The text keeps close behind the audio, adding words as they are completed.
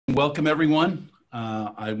Welcome, everyone.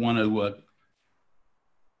 I want to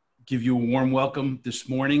give you a warm welcome this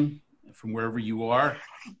morning from wherever you are.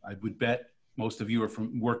 I would bet most of you are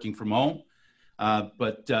working from home,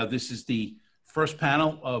 but this is the first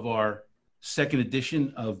panel of our second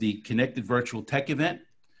edition of the Connected Virtual Tech event,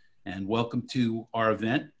 and welcome to our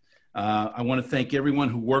event. I want to thank everyone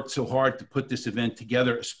who worked so hard to put this event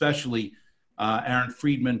together, especially Aaron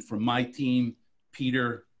Friedman from my team,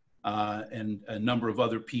 Peter, and a number of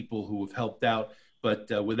other people who have helped out.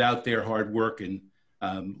 But without their hard work and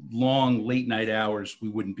long late night hours, we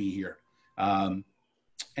wouldn't be here.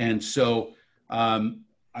 And so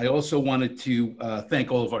I also wanted to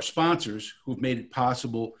thank all of our sponsors who've made it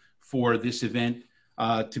possible for this event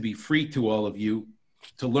to be free to all of you,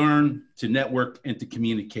 to learn, to network, and to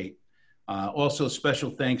communicate. Also,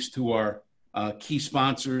 special thanks to our key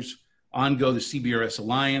sponsors, OnGo, the CBRS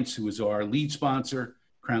Alliance, who is our lead sponsor,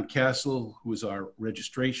 Crown Castle, who is our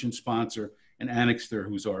registration sponsor, and Annixter,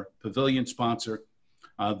 who's our pavilion sponsor.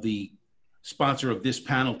 The sponsor of this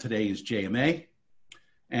panel today is JMA.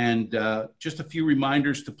 And just a few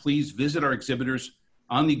reminders to please visit our exhibitors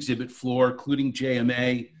on the exhibit floor, including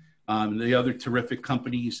JMA, and the other terrific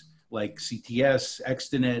companies like CTS,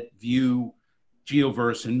 Extenet, View,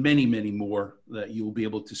 Geoverse, and many, many more that you will be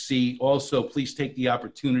able to see. Also, please take the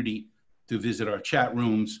opportunity to visit our chat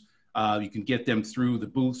rooms. You can get them through the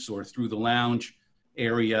booths or through the lounge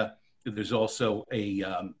area. There's also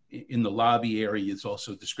in the lobby area, is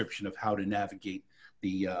also a description of how to navigate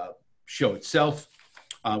the show itself.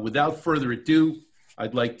 Without further ado,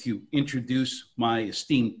 I'd like to introduce my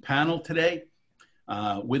esteemed panel today.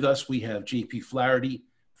 With us, we have JP Flaherty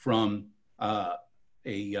from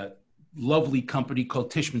a lovely company called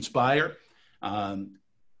Tishman Speyer.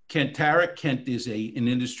 Kent Tarek. Kent is an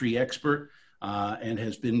industry expert and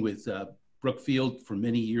has been with Brookfield for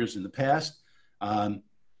many years in the past.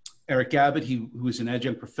 Eric Abbott, who is an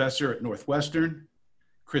adjunct professor at Northwestern.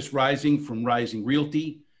 Chris Rising from Rising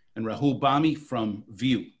Realty, and Rahul Bami from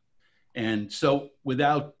View. And so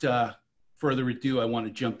without further ado, I want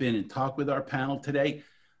to jump in and talk with our panel today.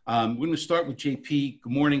 We're going to start with JP.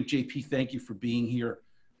 Good morning, JP. Thank you for being here.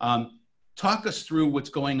 Talk us through what's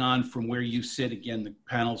going on from where you sit. Again, the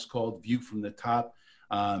panel's called View from the Top.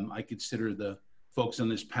 I consider the folks on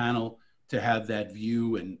this panel to have that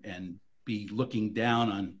view and be looking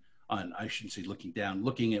down on I shouldn't say looking down,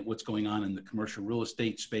 looking at what's going on in the commercial real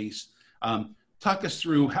estate space. Talk us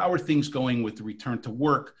through how are things going with the return to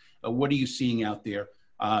work? What are you seeing out there?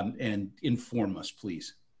 And inform us,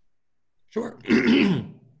 please. Sure.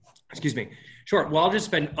 Excuse me. Sure. Well, I'll just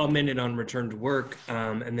spend a minute on return to work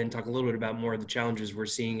and then talk a little bit about more of the challenges we're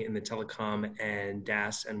seeing in the telecom and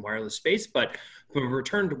DAS and wireless space. But from a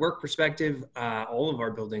return to work perspective, all of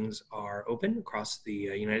our buildings are open across the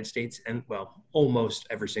United States and, well, almost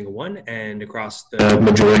every single one, and across the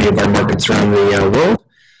majority of our markets around the world.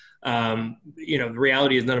 The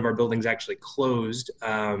reality is none of our buildings actually closed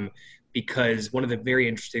because one of the very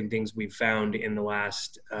interesting things we've found in the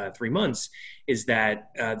last 3 months is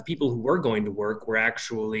that the people who were going to work were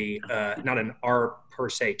actually not in our, per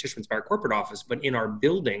se, Tishman Speyer corporate office, but in our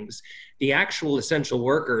buildings. The actual essential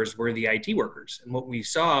workers were the IT workers. And what we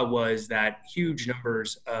saw was that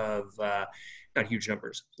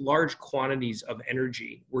large quantities of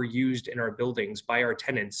energy were used in our buildings by our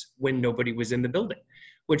tenants when nobody was in the building,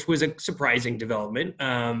 which was a surprising development.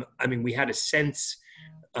 We had a sense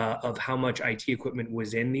of how much IT equipment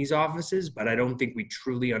was in these offices, but I don't think we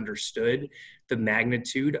truly understood the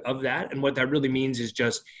magnitude of that. And what that really means is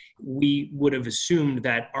just we would have assumed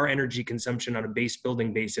that our energy consumption on a base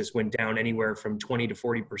building basis went down anywhere from 20 to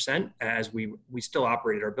 40% as we still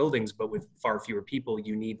operated our buildings, but with far fewer people,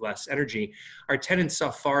 you need less energy. Our tenants saw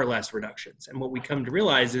far less reductions. And what we come to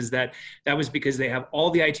realize is that that was because they have all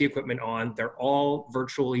the IT equipment on, they're all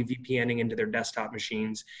virtually VPNing into their desktop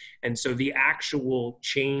machines. And so the actual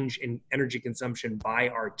change in energy consumption by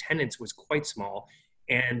our tenants was quite small.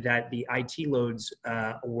 And that the IT loads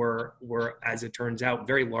were, as it turns out,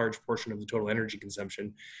 very large portion of the total energy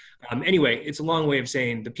consumption. Anyway, it's a long way of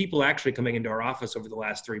saying the people actually coming into our office over the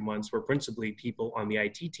last 3 months were principally people on the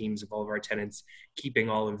IT teams of all of our tenants, keeping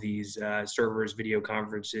all of these servers, video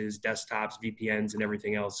conferences, desktops, VPNs, and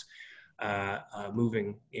everything else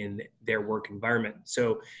moving in their work environment.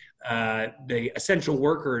 So the essential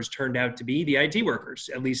workers turned out to be the IT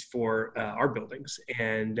workers, at least for our buildings.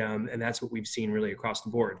 And that's what we've seen really across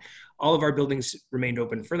the board. All of our buildings remained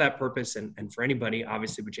open for that purpose and for anybody,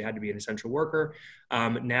 obviously, but you had to be an essential worker.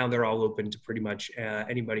 Now they're all open to pretty much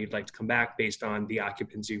anybody who'd like to come back based on the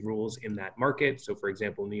occupancy rules in that market. So for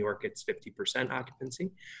example, New York, it's 50%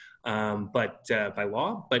 occupancy. but by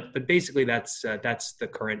law. But basically, that's the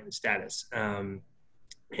current status.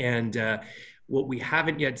 And what we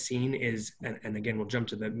haven't yet seen is, and again, we'll jump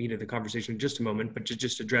to the meat of the conversation in just a moment, but to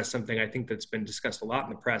just address something I think that's been discussed a lot in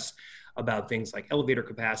the press about things like elevator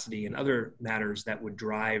capacity and other matters that would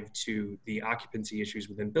drive to the occupancy issues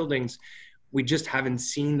within buildings. We just haven't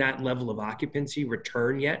seen that level of occupancy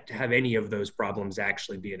return yet to have any of those problems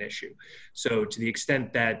actually be an issue. So to the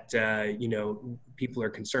extent that, people are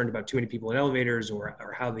concerned about too many people in elevators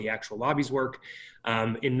or how the actual lobbies work,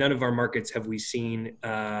 in none of our markets have we seen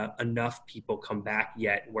enough people come back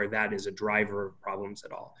yet where that is a driver of problems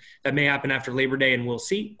at all. That may happen after Labor Day and we'll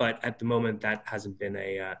see, but at the moment that hasn't been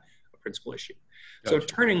a principal issue. Gotcha. So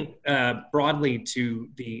turning broadly to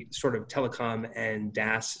the sort of telecom and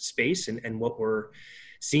DAS space and what we're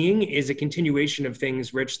seeing is a continuation of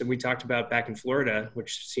things, Rich, that we talked about back in Florida,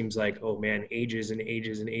 which seems like, oh man, ages and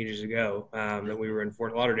ages and ages ago that we were in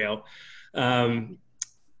Fort Lauderdale.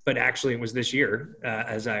 But actually it was this year,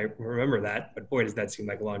 as I remember that, but boy, does that seem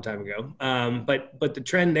like a long time ago. But the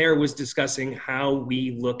trend there was discussing how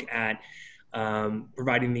we look at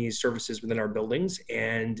providing these services within our buildings.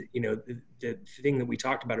 And, the thing that we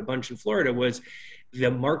talked about a bunch in Florida was the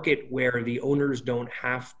market where the owners don't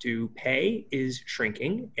have to pay is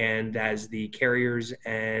shrinking. And as the carriers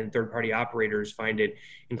and third-party operators find it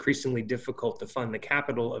increasingly difficult to fund the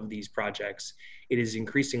capital of these projects, it is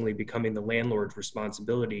increasingly becoming the landlord's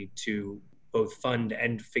responsibility to both fund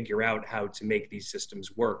and figure out how to make these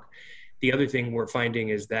systems work. The other thing we're finding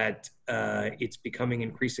is that it's becoming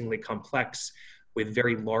increasingly complex with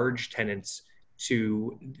very large tenants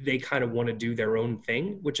they kind of want to do their own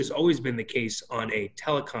thing, which has always been the case on a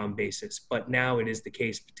telecom basis, but now it is the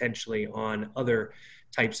case potentially on other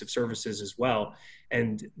types of services as well.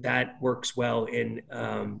 And that works well in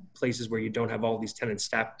places where you don't have all these tenants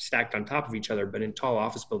stacked on top of each other, but in tall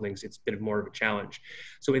office buildings, it's a bit more of a challenge.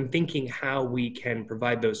 So in thinking how we can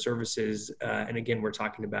provide those services, and again, we're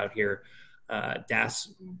talking about here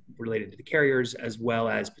DAS related to the carriers, as well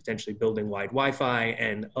as potentially building-wide Wi-Fi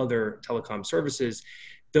and other telecom services.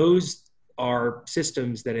 Those are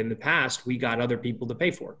systems that in the past we got other people to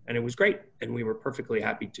pay for, and it was great, and we were perfectly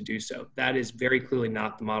happy to do so. That is very clearly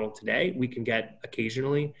not the model today. We can get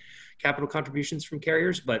occasionally capital contributions from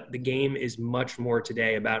carriers, but the game is much more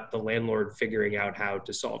today about the landlord figuring out how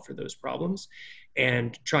to solve for those problems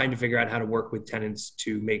and trying to figure out how to work with tenants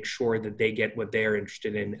to make sure that they get what they're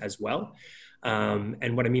interested in as well.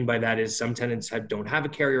 And what I mean by that is some tenants don't have a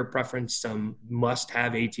carrier preference. Some must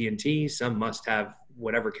have AT&T, some must have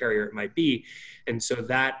whatever carrier it might be. And so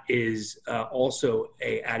that is also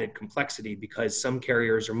a added complexity because some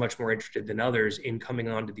carriers are much more interested than others in coming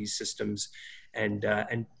onto these systems and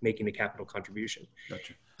making a capital contribution.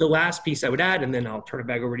 Gotcha. The last piece I would add, and then I'll turn it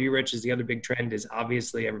back over to you, Rich, is the other big trend is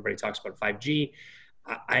obviously everybody talks about 5G.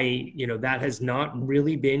 That has not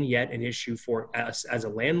really been yet an issue for us as a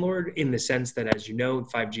landlord in the sense that, as you know,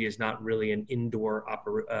 5G is not really an indoor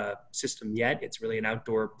system yet. It's really an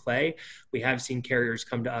outdoor play. We have seen carriers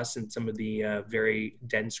come to us in some of the very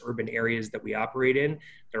dense urban areas that we operate in.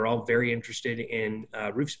 They're all very interested in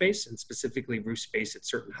roof space and specifically roof space at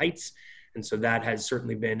certain heights. And so that has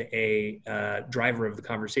certainly been a driver of the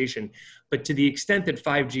conversation. But to the extent that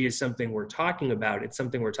 5G is something we're talking about, it's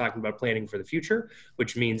something we're talking about planning for the future,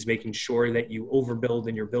 which means making sure that you overbuild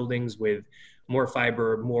in your buildings with more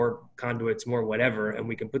fiber, more conduits, more whatever, and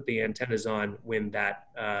we can put the antennas on when that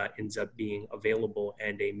ends up being available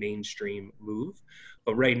and a mainstream move.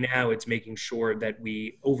 But right now, it's making sure that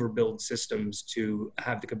we overbuild systems to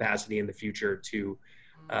have the capacity in the future to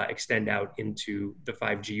extend out into the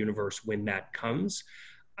 5G universe when that comes.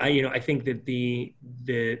 I think that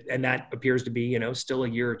and that appears to be, still a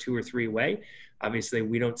year or two or three away. Obviously,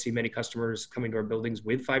 we don't see many customers coming to our buildings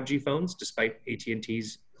with 5G phones, despite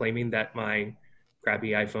AT&T's claiming that my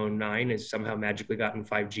crappy iPhone 9 has somehow magically gotten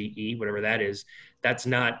 5GE, whatever that is. That's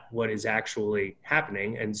not what is actually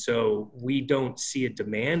happening. And so we don't see a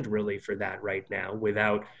demand really for that right now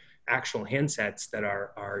without actual handsets that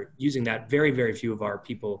are using that. Very, very few of our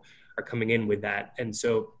people are coming in with that. And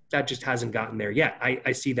so that just hasn't gotten there yet.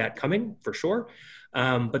 I see that coming for sure.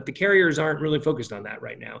 But the carriers aren't really focused on that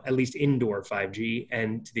right now, at least indoor 5G.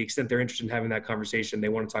 And to the extent they're interested in having that conversation, they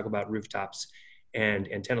want to talk about rooftops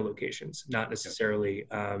and antenna locations, not necessarily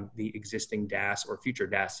the existing DAS or future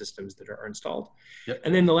DAS systems that are installed. Yep.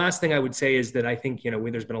 And then the last thing I would say is that I think,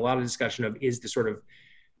 there's been a lot of discussion of is the sort of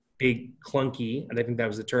big clunky, and I think that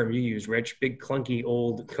was the term you used, Rich, big clunky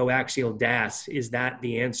old coaxial DAS, is that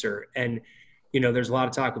the answer? And, there's a lot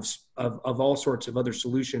of talk of all sorts of other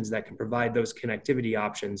solutions that can provide those connectivity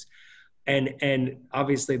options. And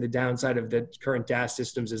obviously the downside of the current DAS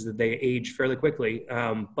systems is that they age fairly quickly.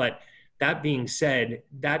 But that being said,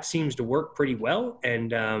 that seems to work pretty well.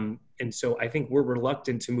 And so I think we're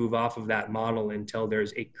reluctant to move off of that model until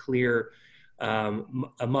there's a clear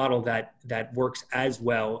a model that works as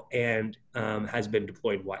well and has been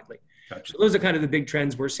deployed widely. Gotcha. So those are kind of the big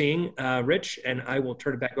trends we're seeing, Rich, and I will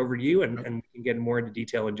turn it back over to you, and we can get more into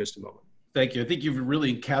detail in just a moment. Thank you. I think you've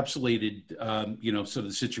really encapsulated, sort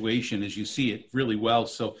of the situation as you see it really well.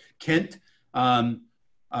 So Kent,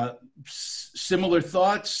 similar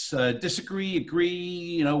thoughts, disagree,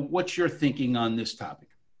 agree, what's your thinking on this topic?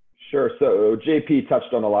 Sure. So JP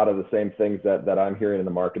touched on a lot of the same things that I'm hearing in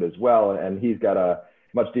the market as well. And he's got a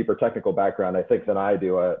much deeper technical background, I think, than I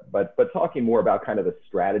do. But talking more about kind of the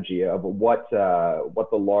strategy of what the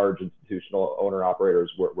large institutional owner operators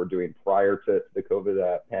were doing prior to the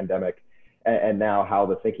COVID pandemic, and now how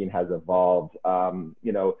the thinking has evolved.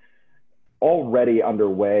 Already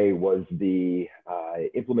underway was the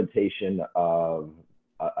implementation of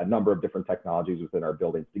a number of different technologies within our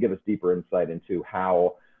buildings to give us deeper insight into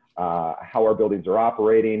how our buildings are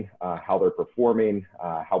operating, how they're performing,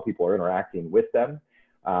 how people are interacting with them.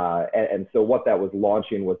 And so what that was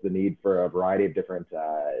launching was the need for a variety of different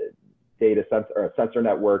sensor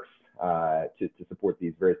networks to support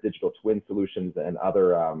these various digital twin solutions and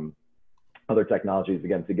other technologies,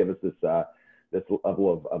 again, to give us this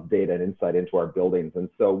level of data and insight into our buildings. And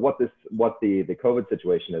so what the COVID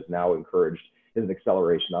situation has now encouraged is an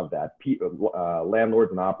acceleration of that.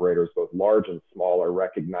 Landlords and operators, both large and small, are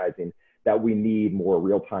recognizing that we need more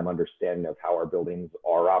real-time understanding of how our buildings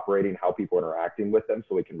are operating, how people are interacting with them,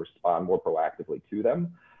 so we can respond more proactively to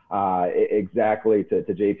them. Exactly to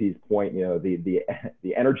JP's point,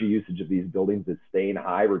 the energy usage of these buildings is staying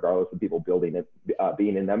high, regardless of people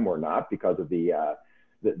being in them or not, because of the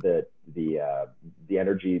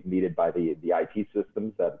energy needed by the IT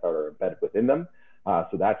systems that are embedded within them.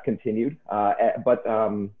 So that's continued. But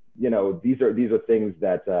these are things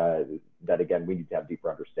that again, we need to have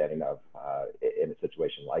deeper understanding of in a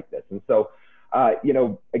situation like this. And so,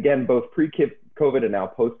 again, both pre-COVID and now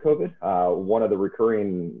post-COVID, one of the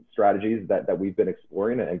recurring strategies that we've been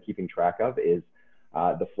exploring and keeping track of is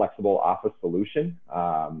the flexible office solution.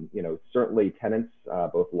 Certainly tenants,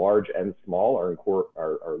 both large and small,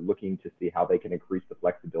 are looking to see how they can increase the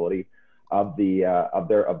flexibility of their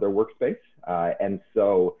workspace. And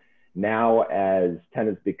so now, as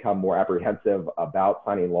tenants become more apprehensive about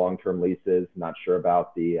signing long-term leases, not sure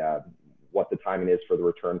about what the timing is for the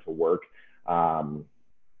return to work, and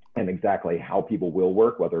exactly how people will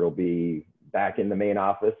work, whether it'll be back in the main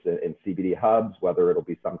office in CBD hubs, whether it'll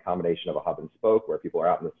be some combination of a hub and spoke where people are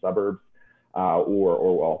out in the suburbs, or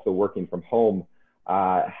also working from home,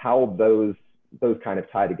 how those kind of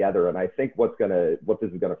tie together. And I think what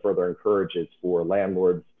this is gonna further encourage is for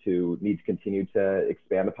landlords to need to continue to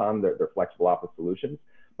expand upon their flexible office solutions,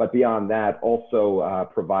 but beyond that, also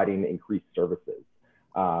providing increased services.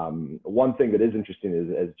 One thing that is interesting is,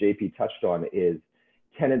 as JP touched on, is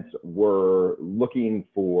tenants were looking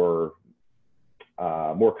for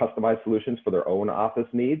more customized solutions for their own office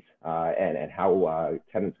needs, and how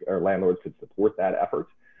tenants or landlords could support that effort.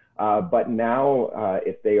 But now,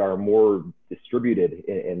 if they are more distributed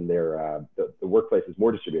in their, the workplace is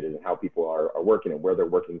more distributed in how people are working and where they're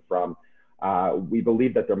working from, we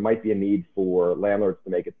believe that there might be a need for landlords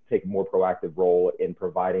to take a more proactive role in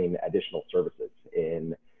providing additional services,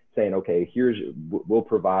 in saying, okay, we'll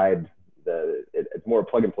provide it's more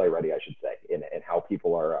plug and play ready, I should say, in how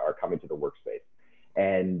people are coming to the workspace.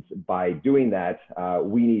 And by doing that,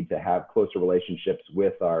 we need to have closer relationships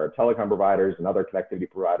with our telecom providers and other connectivity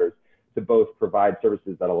providers to both provide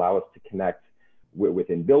services that allow us to connect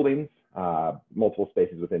within buildings, multiple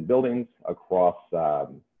spaces within buildings, across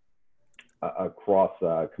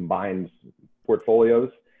combined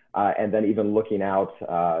portfolios, and then even looking out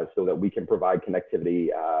so that we can provide connectivity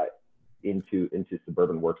into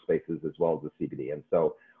suburban workspaces as well as the CBD. And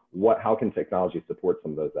so how can technology support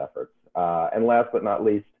some of those efforts? And last but not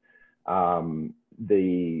least, on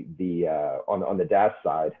the DAS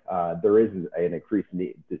side, there is an increased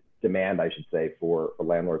demand, I should say, for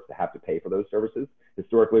landlords to have to pay for those services.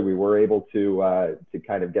 Historically, we were able to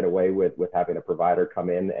kind of get away with having a provider come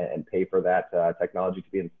in and pay for that technology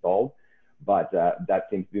to be installed, but that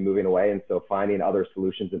seems to be moving away. And so finding other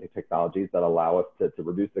solutions and technologies that allow us to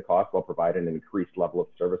reduce the cost while providing an increased level of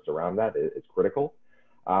service around that is critical.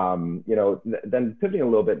 Then pivoting a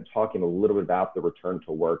little bit and talking a little bit about the return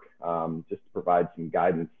to work, just to provide some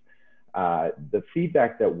guidance. The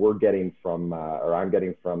feedback that we're getting from, or I'm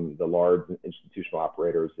getting from the large institutional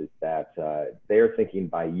operators is that they're thinking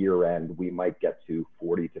by year end, we might get to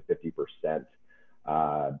 40 to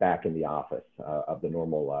 50% back in the office of the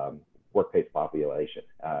normal workplace population.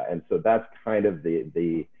 And so that's kind of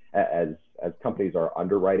as companies are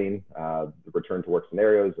underwriting the return to work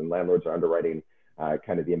scenarios and landlords are underwriting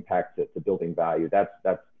kind of the impact to building value,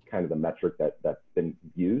 that's kind of the metric that's been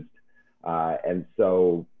used. And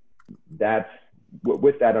so that,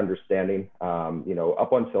 with that understanding, you know,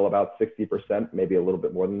 up until about 60%, maybe a little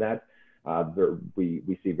bit more than that,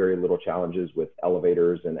 we see very little challenges with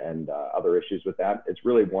elevators and other issues with that. It's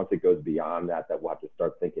really once it goes beyond that we'll have to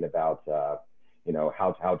start thinking about you know,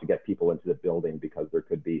 how to get people into the building, because there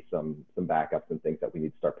could be some backups and things that we need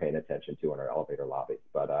to start paying attention to in our elevator lobbies.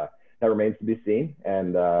 But that remains to be seen,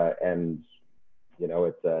 and you know,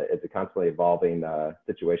 it's a constantly evolving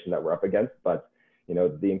situation that we're up against. But you know,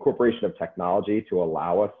 the incorporation of technology to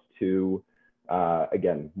allow us to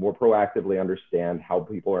again, more proactively understand how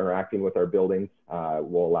people are interacting with our buildings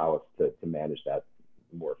will allow us to manage that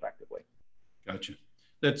more effectively. Gotcha.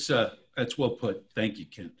 That's well put. Thank you,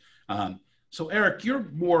 Ken. So Eric, you're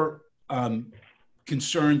more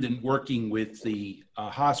concerned in working with the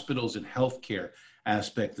hospitals and healthcare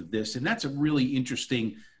aspect of this, and that's a really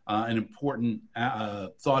interesting and important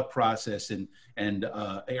thought process and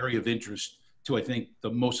area of interest to, I think,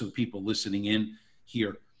 most of the people listening in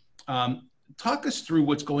here. Talk us through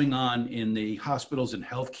what's going on in the hospitals and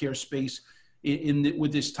healthcare space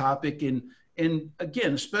with this topic, and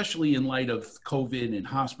again, especially in light of COVID and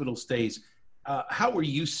hospital stays. How are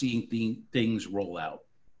you seeing things roll out?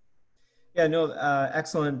 Yeah, no,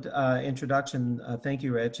 excellent introduction. Thank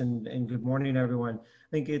you, Rich, and good morning, everyone.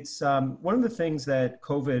 I think it's one of the things that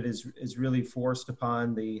COVID is really forced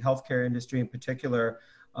upon the healthcare industry in particular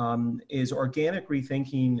is organic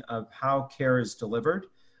rethinking of how care is delivered,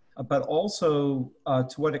 but also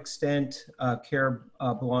to what extent care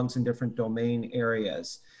belongs in different domain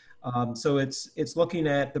areas. So it's looking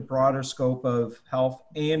at the broader scope of health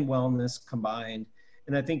and wellness combined.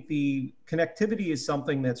 And I think the connectivity is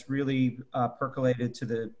something that's really percolated to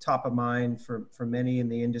the top of mind for many in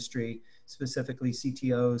the industry, specifically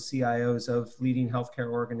CTOs, CIOs of leading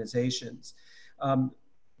healthcare organizations.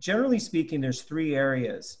 Generally speaking, there's three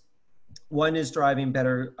areas. One is driving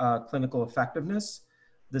better clinical effectiveness.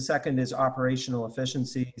 The second is operational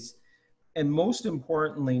efficiencies. And most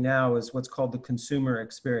importantly now is what's called the consumer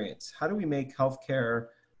experience. How do we make healthcare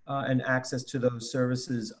and access to those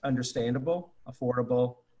services understandable,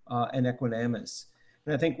 affordable, and equanimous?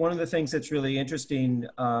 And I think one of the things that's really interesting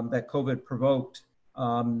that COVID provoked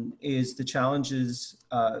is the challenges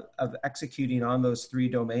of executing on those three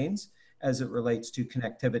domains as it relates to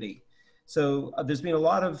connectivity. So there's been a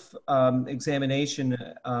lot of examination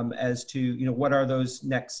as to, you know, what are those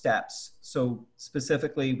next steps? So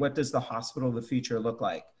specifically, what does the hospital of the future look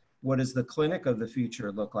like? What does the clinic of the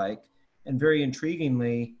future look like? And very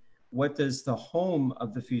intriguingly, what does the home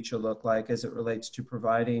of the future look like as it relates to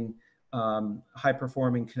providing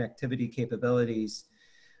high-performing connectivity capabilities?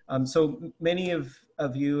 So many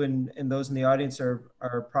of you and those in the audience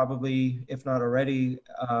are probably, if not already,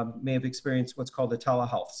 may have experienced what's called a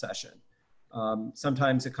telehealth session.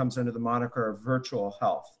 Sometimes it comes under the moniker of virtual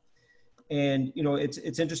health. And, you know,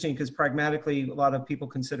 it's interesting because pragmatically, a lot of people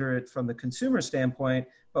consider it from the consumer standpoint,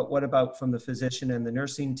 but what about from the physician and the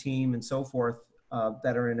nursing team and so forth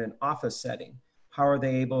that are in an office setting? How are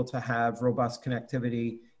they able to have robust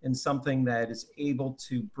connectivity in something that is able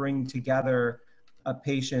to bring together a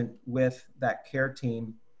patient with that care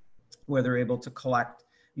team where they're able to collect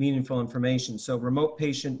meaningful information? So remote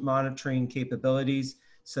patient monitoring capabilities,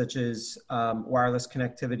 such as wireless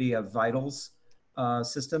connectivity of vitals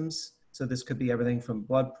systems. So this could be everything from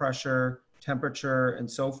blood pressure, temperature,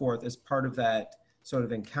 and so forth as part of that sort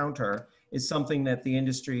of encounter, is something that the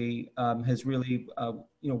industry has really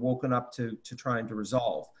woken up to trying to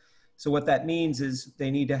resolve. So what that means is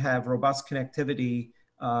they need to have robust connectivity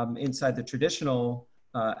inside the traditional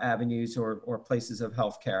avenues or places of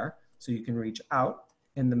healthcare, so you can reach out.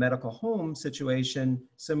 In the medical home situation,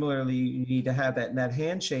 similarly, you need to have that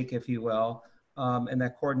handshake, if you will, and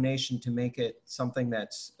that coordination to make it something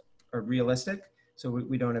that's realistic. So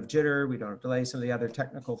we don't have jitter, we don't have delay, some of the other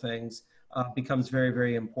technical things becomes very,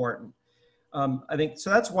 very important. I think, so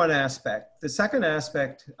that's one aspect. The second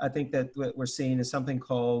aspect, I think that what we're seeing is something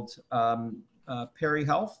called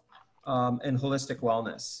peri-health and holistic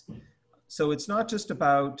wellness. So it's not just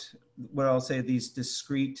about what I'll say these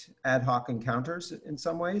discrete ad hoc encounters in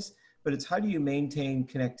some ways, but it's how do you maintain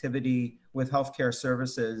connectivity with healthcare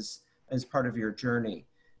services as part of your journey?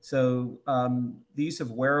 So the use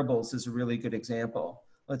of wearables is a really good example.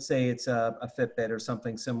 Let's say it's a Fitbit or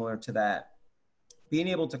something similar to that. Being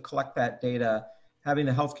able to collect that data, having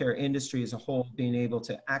the healthcare industry as a whole being able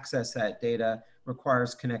to access that data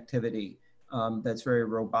requires connectivity that's very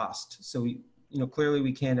robust. So clearly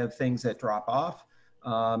we can't have things that drop off.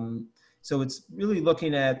 So it's really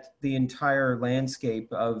looking at the entire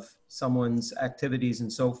landscape of someone's activities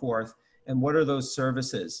and so forth, and what are those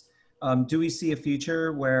services? Do we see a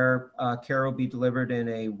future where care will be delivered in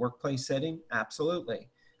a workplace setting? Absolutely.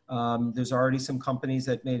 There's already some companies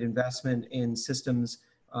that made investment in systems.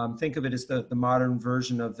 Think of it as the modern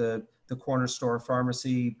version of the corner store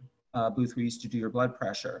pharmacy booth where you used to do your blood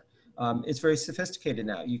pressure. It's very sophisticated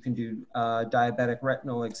now. You can do diabetic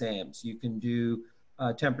retinal exams. You can do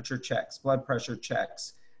temperature checks, blood pressure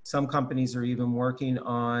checks. Some companies are even working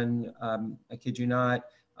on, I kid you not,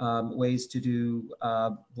 ways to do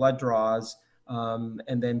blood draws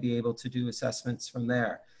and then be able to do assessments from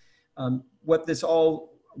there. What this all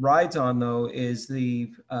rides on, though, is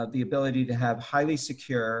the ability to have highly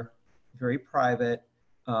secure, very private,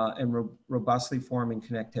 and robustly forming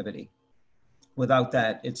connectivity. Without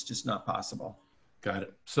that, it's just not possible. Got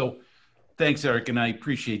it. So thanks, Eric. And I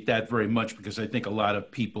appreciate that very much, because I think a lot of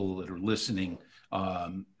people that are listening,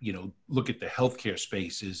 look at the healthcare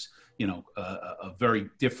space as, a very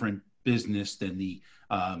different business than the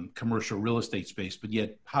commercial real estate space, but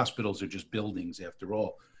yet hospitals are just buildings after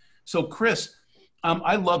all. So Chris,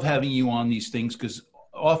 I love having you on these things because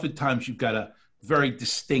oftentimes you've got a very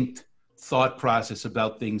distinct thought process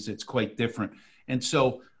about things that's quite different. And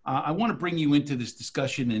so I want to bring you into this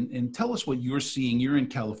discussion and tell us what you're seeing. You're in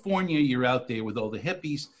California, you're out there with all the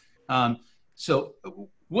hippies. So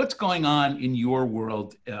what's going on in your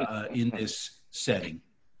world in this setting?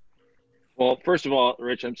 Well, first of all,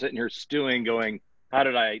 Rich, I'm sitting here stewing going, how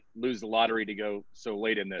did I lose the lottery to go so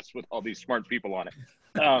late in this with all these smart people on it?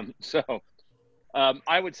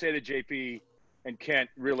 I would say that JP and Kent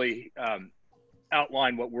really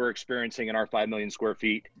outline what we're experiencing in our 5 million square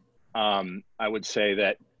feet. I would say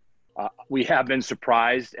that we have been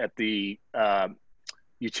surprised at the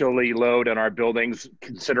utility load on our buildings,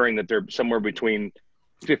 considering that they're somewhere between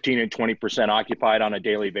 15 and 20% occupied on a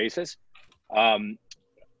daily basis.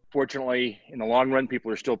 Fortunately, in the long run,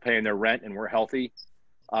 people are still paying their rent and we're healthy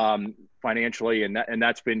financially, and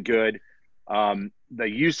that's been good. The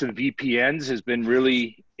use of VPNs has been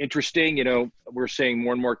really interesting. We're seeing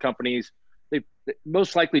more and more companies, they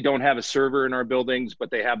most likely don't have a server in our buildings,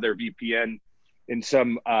 but they have their VPN in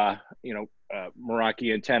some,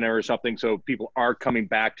 Meraki antenna or something. So people are coming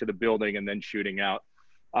back to the building and then shooting out.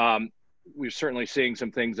 We're certainly seeing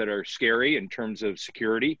some things that are scary in terms of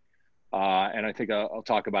security. And I think I'll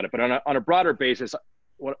talk about it. But on a broader basis,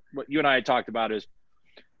 what you and I had talked about is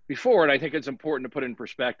before, and I think it's important to put in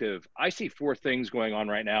perspective, I see 4 things going on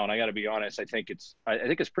right now. And I got to be honest, I think it's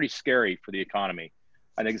pretty scary for the economy.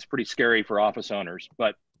 I think it's pretty scary for office owners.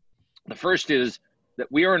 But the first is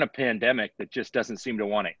that we are in a pandemic that just doesn't seem to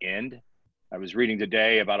want to end. I was reading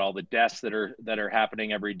today about all the deaths that are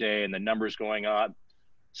happening every day and the numbers going on.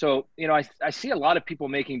 So, I see a lot of people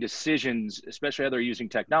making decisions, especially how they're using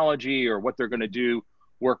technology or what they're going to do,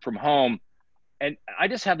 work from home. And I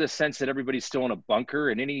just have this sense that everybody's still in a bunker,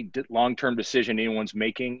 and any long-term decision anyone's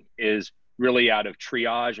making is really out of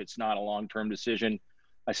triage. It's not a long-term decision.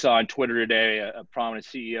 I saw on Twitter today a prominent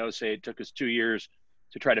CEO say it took us 2 years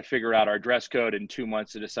to try to figure out our dress code and 2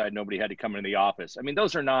 months to decide nobody had to come into the office. I mean,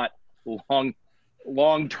 those are not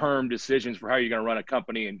long-term decisions for how you're going to run a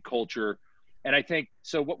company and culture. And I think,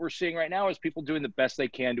 so what we're seeing right now is people doing the best they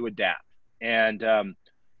can to adapt. And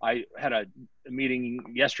I had a meeting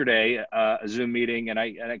yesterday, a Zoom meeting, and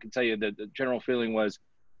I can tell you that the general feeling was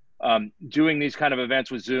doing these kind of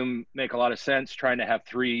events with Zoom make a lot of sense. Trying to have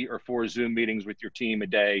 3 or 4 Zoom meetings with your team a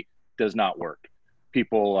day does not work.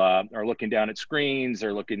 People are looking down at screens,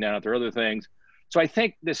 they're looking down at their other things. So I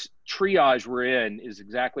think this triage we're in is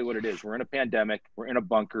exactly what it is. We're in a pandemic, we're in a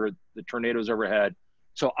bunker, the tornado's overhead.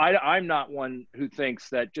 So I'm not one who thinks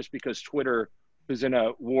that just because Twitter, who's in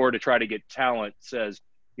a war to try to get talent, says,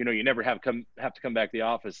 you never have to come back to the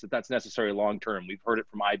office, that's necessary long-term. We've heard it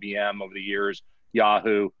from IBM over the years,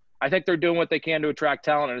 Yahoo. I think they're doing what they can to attract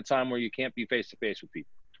talent at a time where you can't be face-to-face with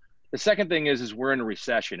people. The second thing is we're in a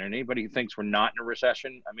recession, and anybody who thinks we're not in a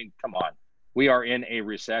recession, I mean, come on. We are in a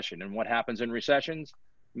recession. And what happens in recessions?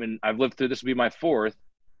 I mean, I've lived through, this will be my 4th.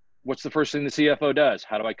 What's the first thing the CFO does?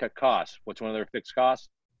 How do I cut costs? What's one of their fixed costs?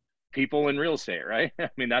 People in real estate, right? I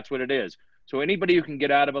mean, that's what it is. So anybody who can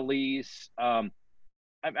get out of a lease,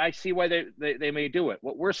 I see why they may do it.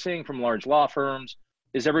 What we're seeing from large law firms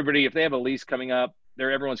is everybody, if they have a lease coming up,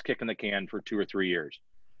 everyone's kicking the can for 2 or 3 years.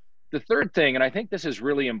 the third thing, and I think this is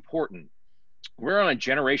really important, we're on a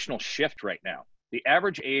generational shift right now. The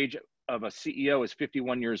average age of a CEO is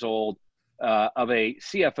 51 years old. Of a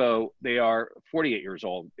CFO, they are 48 years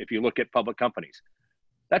old, if you look at public companies.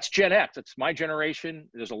 That's Gen X. It's my generation.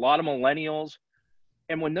 There's a lot of millennials.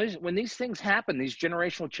 And when these things happen, these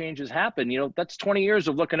generational changes happen, you know, that's 20 years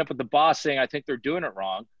of looking up at the boss saying, I think they're doing it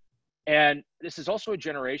wrong. And this is also a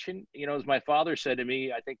generation, you know, as my father said to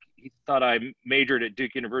me, I think he thought I majored at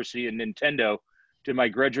Duke University in Nintendo, did my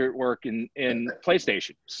graduate work in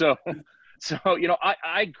PlayStation. So, you know,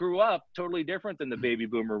 I grew up totally different than the baby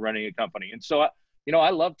boomer running a company. And so, you know, I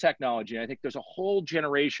love technology. I think there's a whole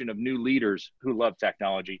generation of new leaders who love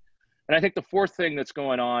technology. And I think the fourth thing that's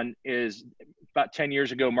going on is about 10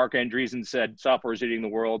 years ago, Mark Andreessen said, software is eating the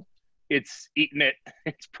world. It's eaten it.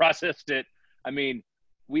 It's processed it. I mean,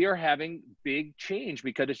 we are having big change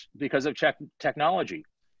because of technology.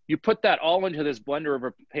 You put that all into this blender of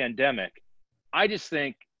a pandemic. I just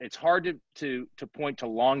think it's hard to point to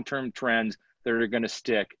long-term trends that are going to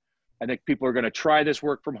stick. I think people are going to try this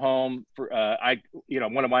work from home.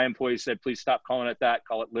 One of my employees said, please stop calling it that,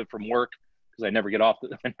 call it live from work, because I never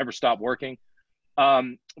I never stop working.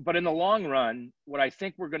 But in the long run, what I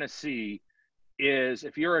think we're going to see is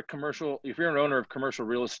if you're an owner of commercial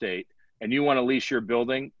real estate and you want to lease your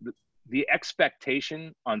building, the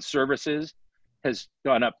expectation on services has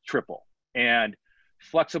gone up triple. And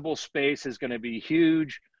flexible space is going to be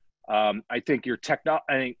huge. I think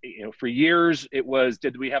for years it was,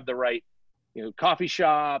 did we have the right, you know, coffee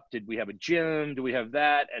shop? Did we have a gym? Do we have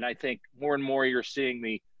that? And I think more and more you're seeing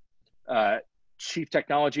the chief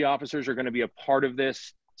technology officers are going to be a part of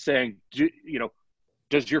this, saying,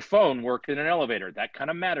 does your phone work in an elevator? That kind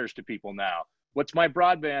of matters to people now. What's my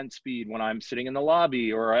broadband speed when I'm sitting in the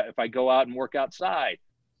lobby or if I go out and work outside?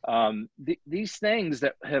 These things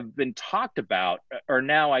that have been talked about are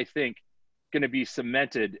now, I think, going to be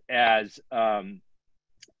cemented as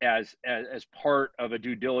part of a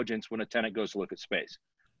due diligence when a tenant goes to look at space.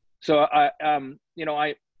 So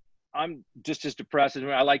I'm just as depressed as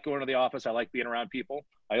I like going to the office. I like being around people.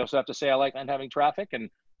 I also have to say I like not having traffic, and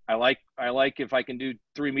I like if I can do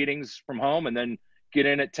 3 meetings from home and then get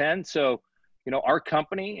in at 10. So, you know, our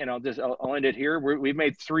company, and I'll end it here. We've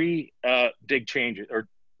made 3 big changes, or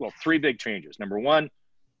 3 big changes. Number one,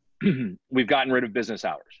 we've gotten rid of business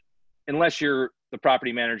hours. Unless you're the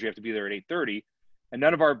property manager, you have to be there at 8:30. And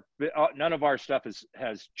none of our stuff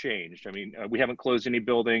has changed. I mean, we haven't closed any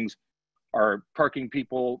buildings. Our parking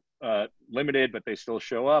people limited, but they still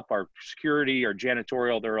show up. Our security, our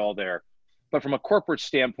janitorial, they're all there. But from a corporate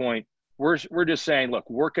standpoint, we're just saying, look,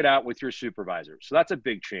 work it out with your supervisor. So that's a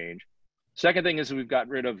big change. Second thing is we've gotten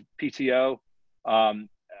rid of PTO.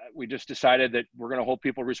 We just decided that we're going to hold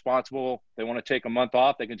people responsible. They want to take a month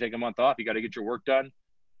off, they can take a month off. You got to get your work done.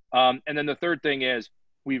 And then the third thing is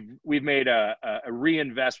we've made a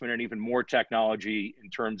reinvestment in even more technology in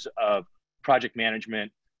terms of project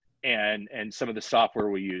management and some of the software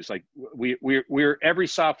we use. Like we're every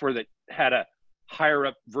software that had a higher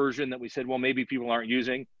up version that we said, well, maybe people aren't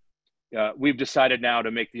using. We've decided now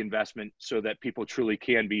to make the investment so that people truly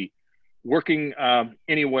can be working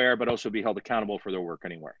anywhere, but also be held accountable for their work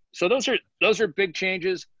anywhere. So those are big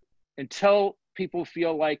changes until people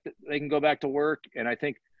feel like they can go back to work. And I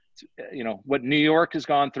think, you know, what New York has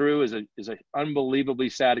gone through is an unbelievably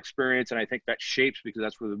sad experience. And I think that shapes, because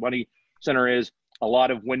that's where the money center is, a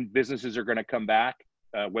lot of when businesses are going to come back,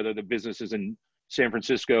 whether the business is in San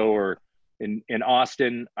Francisco or in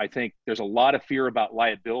Austin. I think there's a lot of fear about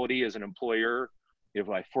liability as an employer, if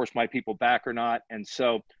I force my people back or not. And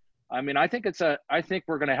so, I mean, I think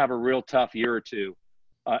we're going to have a real tough year or two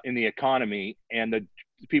in the economy, and the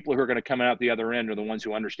people who are going to come out the other end are the ones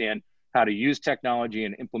who understand how to use technology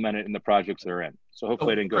and implement it in the projects they're in. So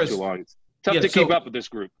hopefully I didn't go too long. It's tough to keep up with this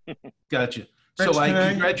group. Gotcha. So I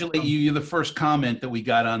congratulate you. You're the first comment that we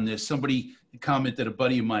got on this. Somebody commented, a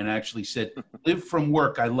buddy of mine actually said, live from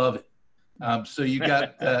work. I love it. So you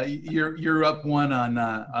got, you're up one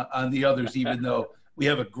on the others, even though we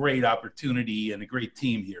have a great opportunity and a great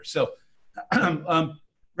team here. So,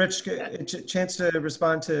 Rich, a chance to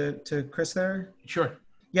respond to Chris there? Sure.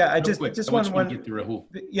 Yeah, I just want to get through Rahul.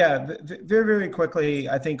 Yeah, very, very quickly.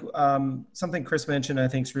 I think something Chris mentioned, I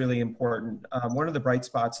think, is really important. One of the bright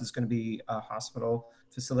spots is going to be hospital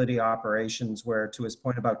facility operations, where, to his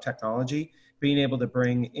point about technology, being able to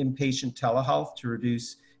bring inpatient telehealth to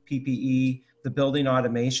reduce PPE, the building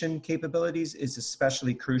automation capabilities is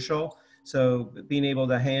especially crucial. So being able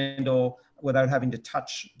to handle without having to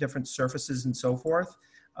touch different surfaces and so forth.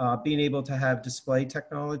 Being able to have display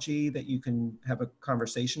technology that you can have a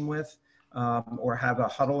conversation with or have a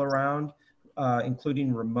huddle around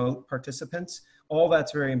including remote participants. All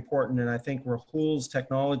that's very important. And I think Rahul's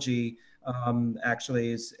technology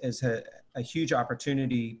actually is a huge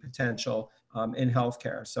opportunity potential in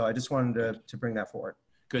healthcare. So I just wanted to bring that forward.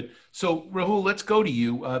 Good. So Rahul, let's go to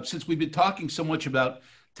you. Since we've been talking so much about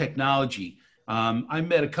technology, I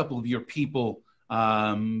met a couple of your people,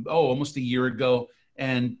 almost a year ago,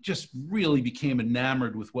 and just really became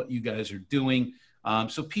enamored with what you guys are doing.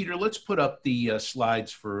 So Peter, let's put up the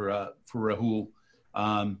slides for Rahul.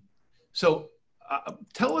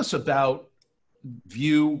 Tell us about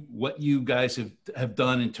View, what you guys have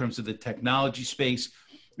done in terms of the technology space,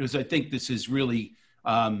 because I think this is really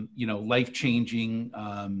life-changing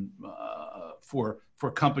for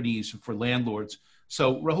companies, for landlords.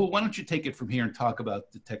 So Rahul, why don't you take it from here and talk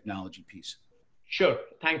about the technology piece? Sure.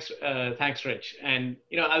 Thanks, Rich. And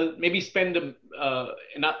I'll maybe spend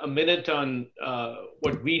a minute on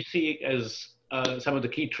what we see as some of the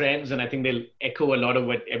key trends, and I think they'll echo a lot of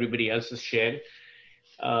what everybody else has shared.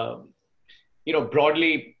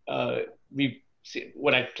 Broadly, we see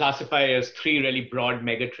what I classify as three really broad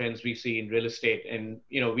mega trends we see in real estate. And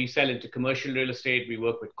we sell into commercial real estate. We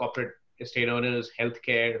work with corporate estate owners,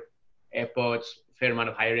 healthcare, airports, a fair amount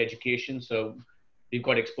of higher education. So we've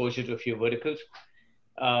got exposure to a few verticals.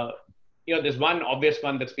 There's one obvious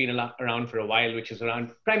one that's been around for a while, which is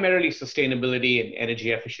around primarily sustainability and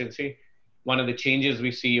energy efficiency. One of the changes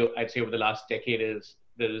we see, I'd say, over the last decade is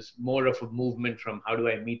there's more of a movement from how do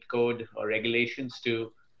I meet code or regulations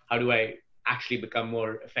to how do I actually become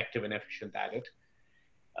more effective and efficient at it.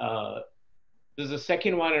 There's a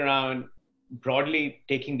second one around broadly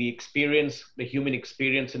taking the human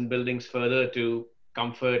experience in buildings further to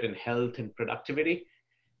comfort and health and productivity.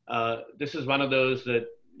 This is one of those that,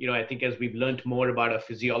 I think as we've learned more about our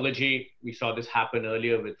physiology, we saw this happen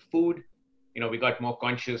earlier with food. We got more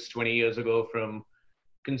conscious 20 years ago from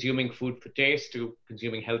consuming food for taste to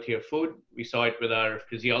consuming healthier food. We saw it with our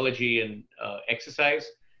physiology and exercise.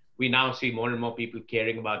 We now see more and more people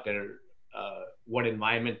caring about their what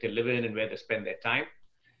environment they live in and where they spend their time.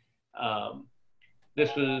 This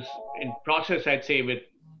was in process, I'd say, with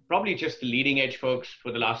probably just the leading edge folks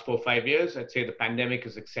for the last 4 or 5 years. I'd say the pandemic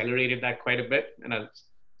has accelerated that quite a bit, and I'll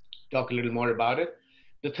talk a little more about it.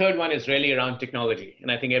 The third one is really around technology.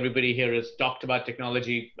 And I think everybody here has talked about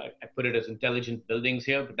technology. I put it as intelligent buildings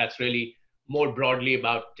here, but that's really more broadly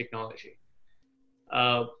about technology.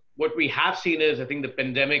 What we have seen is, I think the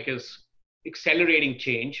pandemic is accelerating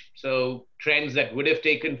change. So trends that would have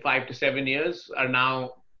taken 5 to 7 years are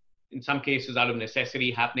now, in some cases, out of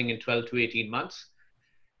necessity, happening in 12 to 18 months.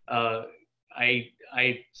 I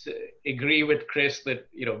agree with Chris that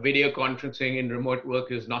video conferencing and remote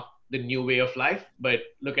work is not the new way of life, but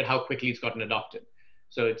look at how quickly it's gotten adopted.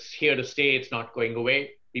 So it's here to stay. It's not going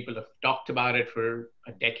away. People have talked about it for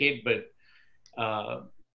a decade, but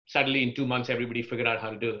suddenly in 2 months, everybody figured out how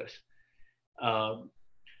to do this.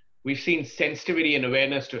 We've seen sensitivity and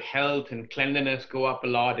awareness to health and cleanliness go up a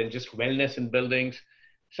lot, and just wellness in buildings.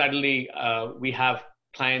 Suddenly, we have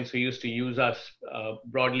clients who used to use us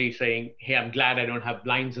broadly saying, hey, I'm glad I don't have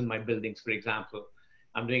blinds in my buildings, for example.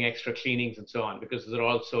 I'm doing extra cleanings and so on, because they're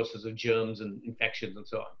all sources of germs and infections and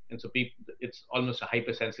so on. And so it's almost a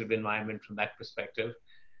hypersensitive environment from that perspective.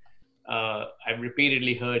 I've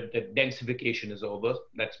repeatedly heard that densification is over.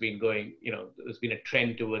 That's been going, there's been a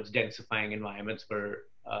trend towards densifying environments for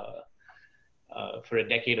a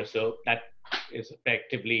decade or so. That is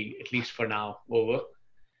effectively, at least for now, over.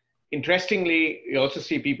 Interestingly, you also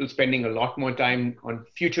see people spending a lot more time on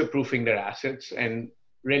future-proofing their assets and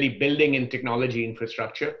really building in technology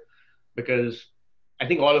infrastructure, because I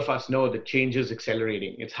think all of us know that change is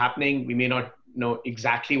accelerating. It's happening. We may not know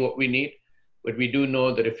exactly what we need, but we do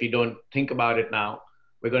know that if we don't think about it now,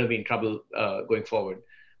 we're going to be in trouble going forward.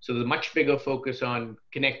 So there's a much bigger focus on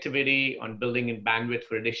connectivity, on building in bandwidth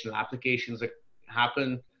for additional applications that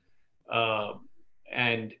happen,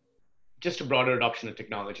 and just a broader adoption of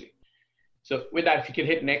technology. So with that, if you can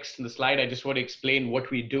hit next in the slide, I just want to explain what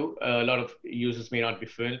we do. A lot of users may not be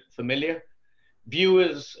familiar. View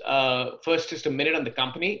is, first, just a minute on the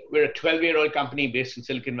company. We're a 12-year-old company based in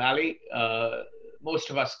Silicon Valley. Most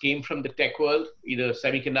of us came from the tech world, either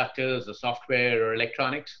semiconductors or software or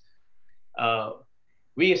electronics.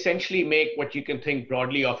 We essentially make what you can think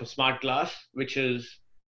broadly of a smart glass, which is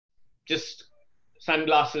just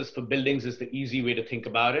sunglasses for buildings is the easy way to think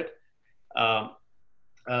about it.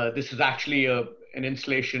 This is actually an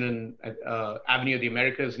installation in Avenue of the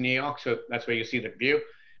Americas, New York. So that's where you see that view.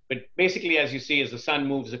 But basically, as you see, as the sun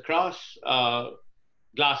moves across,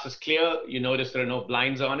 glass is clear. You notice there are no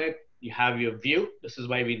blinds on it. You have your view. This is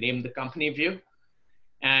why we named the company View.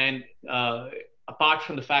 And apart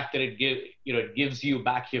from the fact that it gives you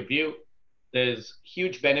back your view, there's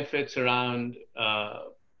huge benefits around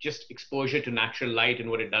just exposure to natural light and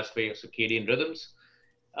what it does for your circadian rhythms.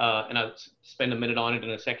 And I'll spend a minute on it in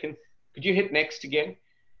a second. Could you hit next again?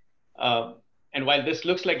 And while this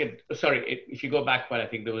looks like if you go back, I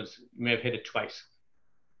think you may have hit it twice.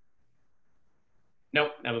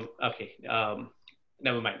 No, never. Okay.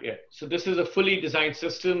 Never mind. Yeah. So this is a fully designed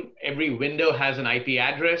system. Every window has an IP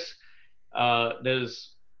address.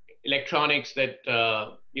 There's electronics that,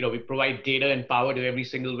 we provide data and power to every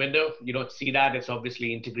single window. You don't see that. It's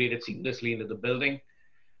obviously integrated seamlessly into the building.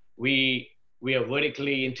 We are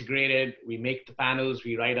vertically integrated. We make the panels,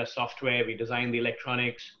 we write our software, we design the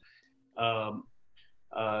electronics. The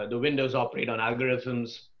windows operate on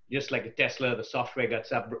algorithms. Just like a Tesla, the software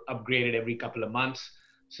gets upgraded every couple of months.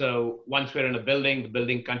 So once we're in a building, the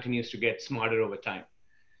building continues to get smarter over time.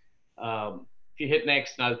 If you hit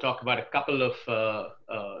next, and I'll talk about a couple of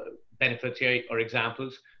benefits here or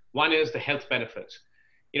examples. One is the health benefits.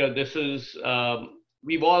 This is,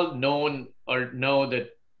 we've all known or know that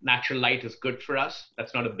natural light is good for us.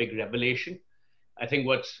 That's not a big revelation. I think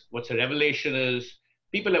what's a revelation is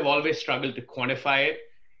people have always struggled to quantify it.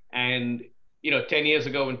 And 10 years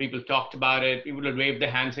ago, when people talked about it, people would wave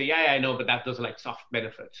their hands and say, yeah, I know, but those are like soft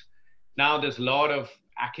benefits. Now there's a lot of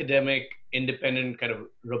academic, independent, kind of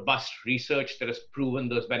robust research that has proven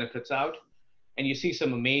those benefits out. And you see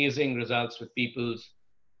some amazing results with people's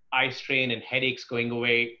eye strain and headaches going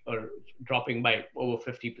away or dropping by over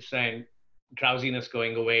 50%, drowsiness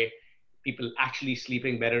going away, people actually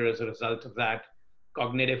sleeping better as a result of that,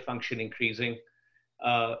 cognitive function increasing.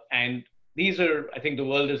 And these are, I think the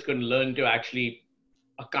world is going to learn to actually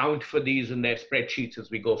account for these in their spreadsheets as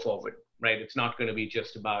we go forward, right? It's not going to be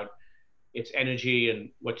just about its energy and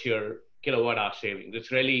what's your kilowatt hour savings.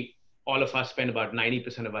 It's really, all of us spend about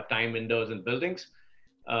 90% of our time indoors in buildings.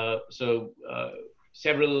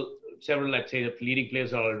 Several, let's say, the leading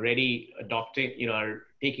players are already adopting, are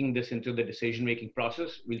taking this into the decision-making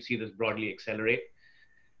process. We'll see this broadly accelerate.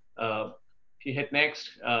 If you hit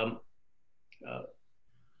next.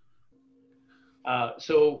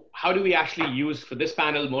 So how do we actually use, for this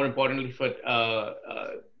panel, more importantly,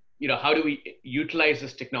 how do we utilize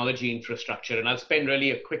this technology infrastructure? And I'll spend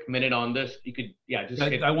really a quick minute on this. You could,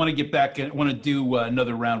 I want to get back. I want to do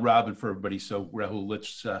another round robin for everybody. So Rahul,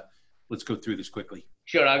 let's go through this quickly.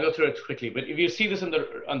 Sure, I'll go through it quickly. But if you see this on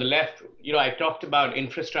the left, I talked about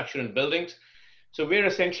infrastructure and buildings. So we're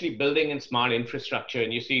essentially building in smart infrastructure,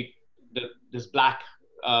 and you see this black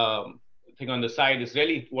thing on the side is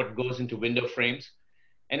really what goes into window frames.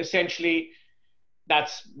 And essentially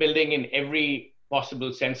that's building in every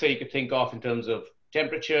possible sensor you could think of in terms of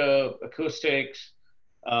temperature, acoustics,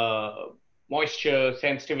 moisture,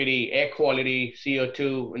 sensitivity, air quality,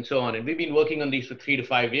 CO2, and so on. And we've been working on these for 3 to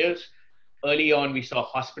 5 years. Early on, we saw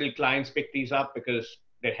hospital clients pick these up because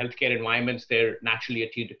their healthcare environments, they're naturally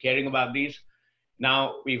attuned to caring about these.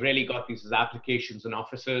 Now we've really got these as applications in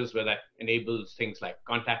offices where that enables things like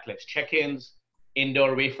contactless check-ins,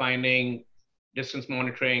 indoor wayfinding, distance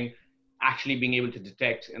monitoring, actually being able to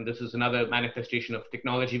detect, and this is another manifestation of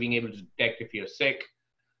technology being able to detect if you're sick,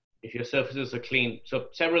 if your surfaces are clean. So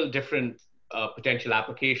several different potential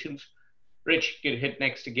applications. Rich, you can hit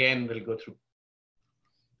next again. We'll go through.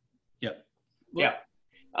 Yeah. Yeah.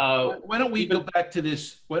 Why don't we go back to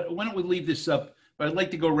this? Why don't we leave this up? But I'd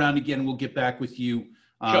like to go around again. We'll get back with you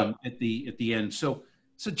sure. at the end. So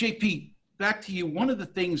JP, back to you. One of the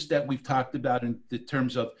things that we've talked about in the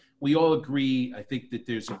terms of, we all agree, I think that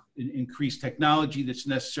there's an increased technology that's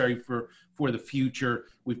necessary for the future.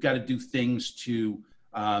 We've got to do things to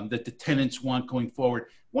that the tenants want going forward.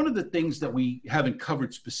 One of the things that we haven't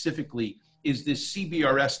covered specifically is this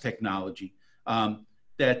CBRS technology,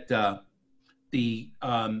 that the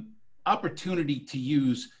opportunity to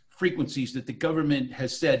use frequencies that the government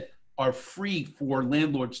has said are free for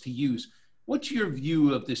landlords to use. What's your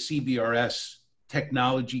view of the CBRS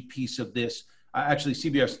technology piece of this? Actually,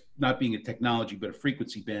 CBRS not being a technology, but a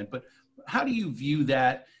frequency band. But how do you view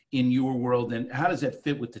that in your world, and how does that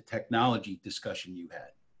fit with the technology discussion you had?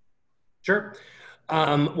 Sure.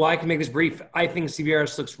 Well, I can make this brief. I think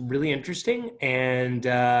CBRS looks really interesting and,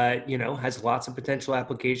 has lots of potential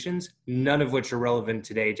applications, none of which are relevant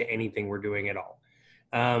today to anything we're doing at all.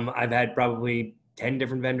 I've had probably 10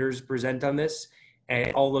 different vendors present on this, and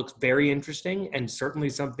it all looks very interesting and certainly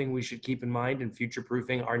something we should keep in mind in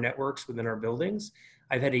future-proofing our networks within our buildings.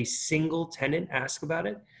 I've had a single tenant ask about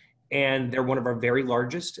it, and they're one of our very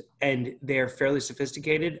largest, and they're fairly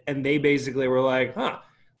sophisticated, and they basically were like,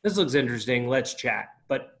 this looks interesting, let's chat.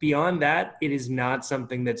 But beyond that, it is not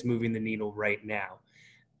something that's moving the needle right now.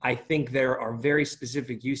 I think there are very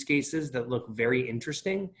specific use cases that look very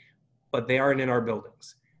interesting, but they aren't in our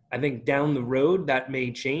buildings. I think down the road that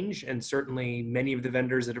may change, and certainly many of the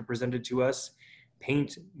vendors that have presented to us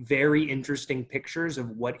paint very interesting pictures of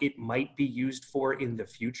what it might be used for in the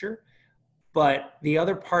future. But the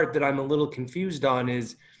other part that I'm a little confused on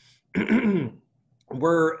is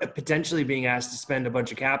we're potentially being asked to spend a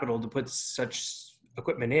bunch of capital to put such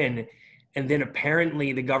equipment in, and then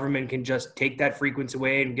apparently the government can just take that frequency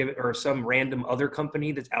away and give it, or some random other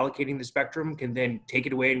company that's allocating the spectrum can then take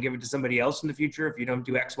it away and give it to somebody else in the future if you don't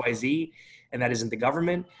do XYZ, and that isn't the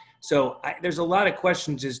government. So there's a lot of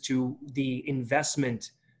questions as to the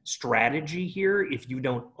investment strategy here if you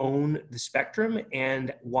don't own the spectrum,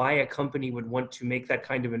 and why a company would want to make that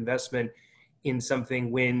kind of investment in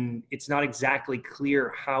something when it's not exactly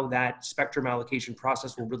clear how that spectrum allocation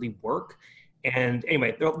process will really work. And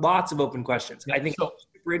anyway, there are lots of open questions. I think it's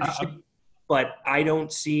super interesting, but I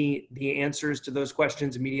don't see the answers to those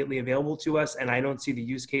questions immediately available to us, and I don't see the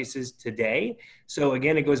use cases today. So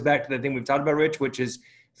again, it goes back to the thing we've talked about, Rich, which is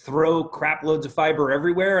throw crap loads of fiber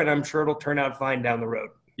everywhere, and I'm sure it'll turn out fine down the road.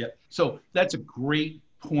 Yeah, so that's a great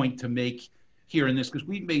point to make here in this, because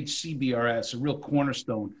we made CBRS a real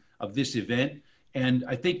cornerstone of this event. And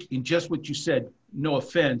I think in just what you said, no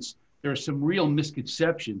offense, there are some real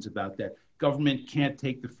misconceptions about that. Government can't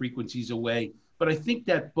take the frequencies away. But I think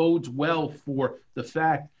that bodes well for the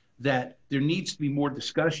fact that there needs to be more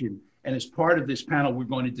discussion. And as part of this panel, we're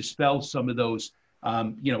going to dispel some of those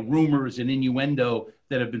rumors and innuendo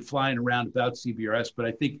that have been flying around about CBRS. But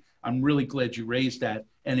I think I'm really glad you raised that.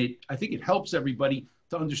 And I think it helps everybody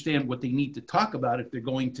to understand what they need to talk about if they're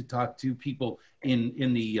going to talk to people in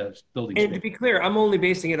the building space. And to be clear, I'm only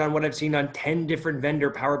basing it on what I've seen on 10 different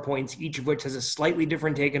vendor PowerPoints, each of which has a slightly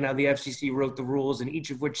different take on how the FCC wrote the rules, and each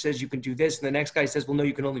of which says you can do this, and the next guy says, well, no,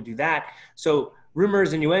 you can only do that. So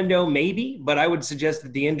rumors, innuendo, maybe, but I would suggest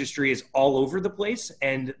that the industry is all over the place,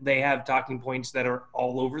 and they have talking points that are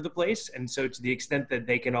all over the place. And so to the extent that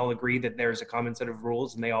they can all agree that there's a common set of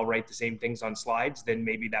rules and they all write the same things on slides, then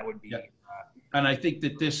maybe that would be... Yeah. And I think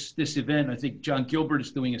that this event, I think John Gilbert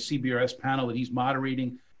is doing a CBRS panel that he's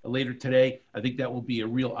moderating later today. I think that will be a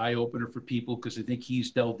real eye-opener for people, because I think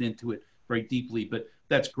he's delved into it very deeply. But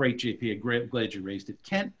that's great, JP. I'm glad you raised it.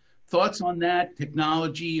 Kent, thoughts on that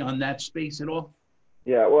technology, on that space at all?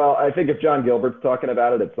 Yeah, well, I think if John Gilbert's talking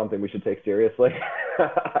about it, it's something we should take seriously.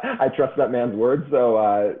 I trust that man's word,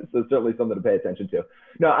 so certainly something to pay attention to.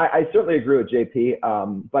 No, I certainly agree with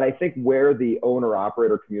JP, but I think where the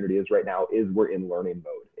owner-operator community is right now is we're in learning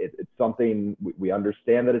mode. It's something we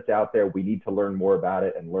understand that it's out there. We need to learn more about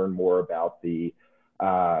it and learn more about the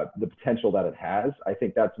potential that it has. I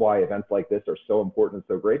think that's why events like this are so important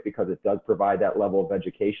and so great, because it does provide that level of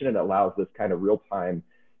education and allows this kind of real-time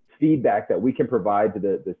feedback that we can provide to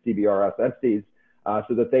the CBRS entities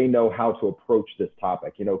so that they know how to approach this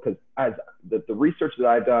topic, because as the research that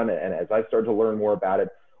I've done and as I've started to learn more about it,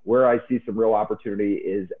 where I see some real opportunity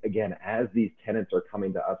is, again, as these tenants are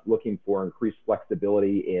coming to us looking for increased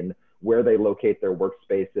flexibility in where they locate their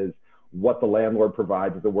workspaces, what the landlord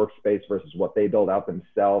provides as a workspace versus what they build out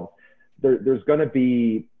themselves, there's going to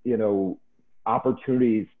be,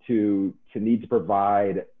 opportunities to need to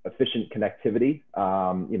provide efficient connectivity,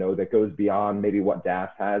 that goes beyond maybe what DAS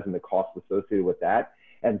has and the cost associated with that.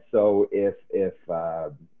 And so if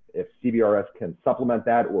CBRS can supplement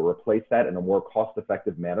that or replace that in a more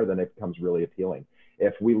cost-effective manner, then it becomes really appealing.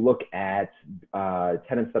 If we look at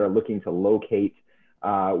tenants that are looking to locate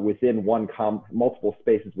within multiple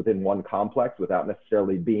spaces within one complex without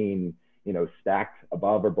necessarily being stacked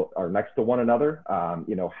above or next to one another,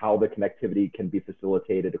 how the connectivity can be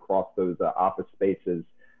facilitated across those office spaces,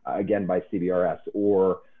 again, by CBRS,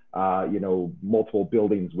 or, multiple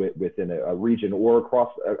buildings within a region or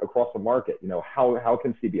across the market. How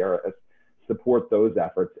can CBRS support those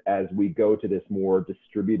efforts as we go to this more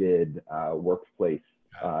distributed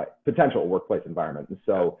potential workplace environment? And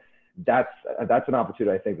so that's an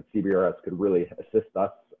opportunity I think that CBRS could really assist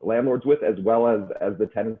us landlords with, as well as the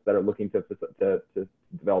tenants that are looking to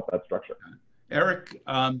develop that structure. Eric,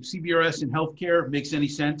 CBRS in healthcare makes any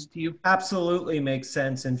sense to you? Absolutely makes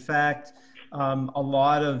sense. In fact, a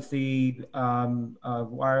lot of the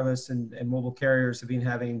wireless and mobile carriers have been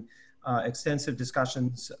having extensive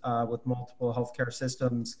discussions with multiple healthcare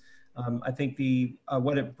systems. I think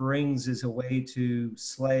what it brings is a way to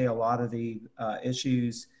slay a lot of the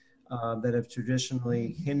issues that have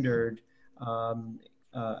traditionally hindered,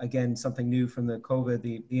 again, something new from the COVID,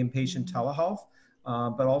 the inpatient telehealth,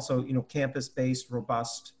 but also, campus-based,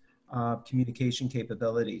 robust communication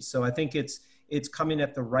capabilities. So I think it's coming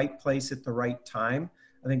at the right place at the right time.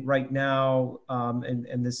 I think right now,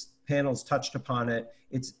 and this panel's touched upon it,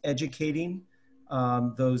 it's educating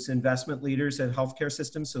those investment leaders at healthcare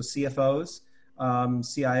systems, so CFOs,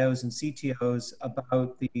 CIOs, and CTOs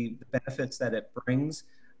about the benefits that it brings,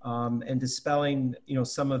 and dispelling,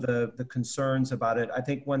 some of the concerns about it. I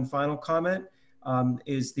think one final comment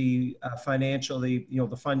is the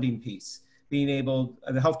the funding piece. Being able,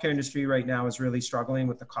 the healthcare industry right now is really struggling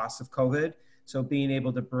with the cost of COVID. So being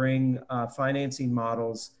able to bring financing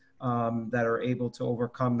models that are able to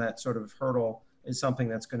overcome that sort of hurdle is something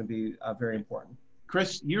that's going to be very important.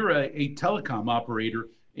 Chris, you're a telecom operator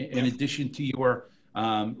in addition to your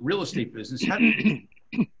real estate business.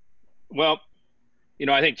 Well,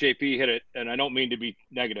 I think JP hit it, and I don't mean to be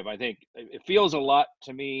negative. I think it feels a lot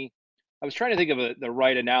to me. I was trying to think of the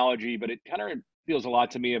right analogy, but it kind of feels a lot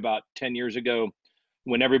to me about 10 years ago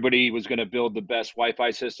when everybody was going to build the best Wi-Fi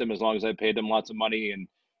system as long as I paid them lots of money, and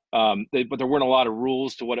but there weren't a lot of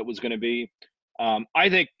rules to what it was going to be. I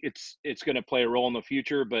think it's going to play a role in the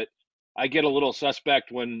future, but I get a little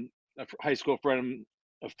suspect when a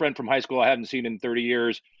friend from high school I haven't seen in 30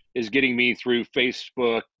 years is getting me through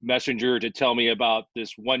Facebook Messenger to tell me about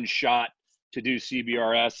this one shot to do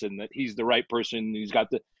CBRS and that he's the right person. He's got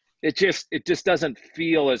it just doesn't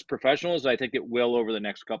feel as professional as I think it will over the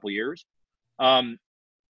next couple of years.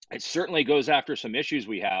 It certainly goes after some issues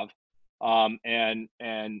we have. And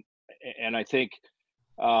I think,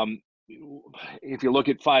 if you look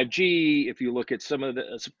at 5G, if you look at some of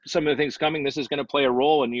the things coming, this is going to play a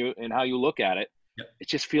role in how you look at it. Yep. It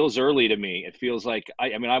just feels early to me. It feels like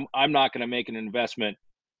I'm not going to make an investment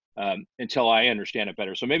until I understand it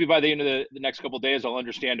better. So maybe by the end of the next couple of days, I'll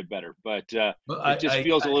understand it better. But it just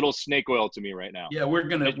feels a little snake oil to me right now. Yeah, we're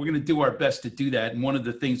gonna do our best to do that. And one of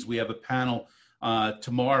the things, we have a panel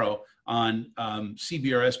tomorrow on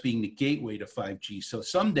CBRS being the gateway to 5G. So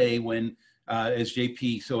someday when, as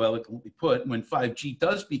JP so eloquently put, when 5G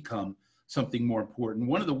does become something more important,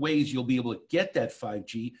 one of the ways you'll be able to get that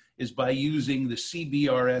 5G is by using the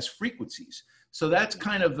CBRS frequencies. So that's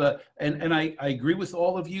kind of and I agree with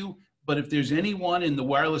all of you, but if there's anyone in the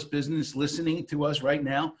wireless business listening to us right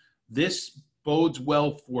now, this bodes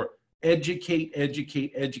well for educate.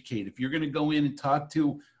 If you're going to go in and talk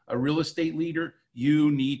to a real estate leader,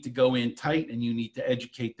 you need to go in tight and you need to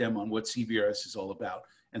educate them on what CBRS is all about.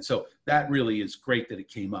 And so that really is great that it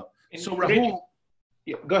came up. And so Rahul,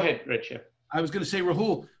 yeah, go ahead, Rich. I was going to say,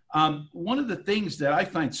 Rahul, one of the things that I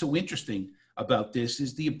find so interesting about this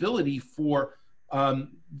is the ability for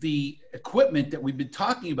the equipment that we've been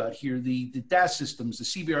talking about here, the DAS systems, the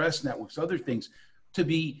CBRS networks, other things, to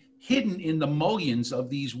be hidden in the mullions of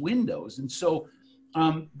these windows. And so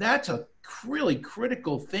that's a really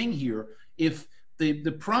critical thing here. If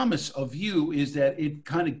the promise of you is that it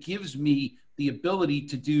kind of gives me the ability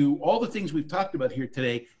to do all the things we've talked about here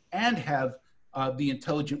today and have the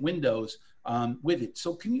intelligent windows with it.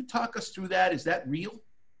 So can you talk us through that? Is that real?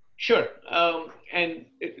 Sure. And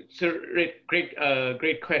it's a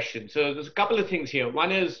great question. So there's a couple of things here.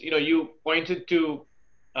 One is, you pointed to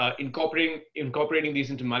incorporating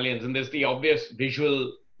these into mullions, and there's the obvious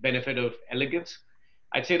visual benefit of elegance.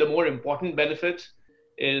 I'd say the more important benefit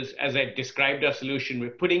is, as I described our solution,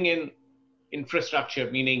 we're putting in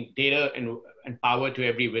infrastructure, meaning data and power to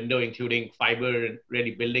every window, including fiber, and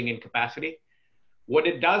really building in capacity. What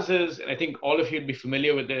it does is, and I think all of you would be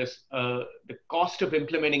familiar with this, the cost of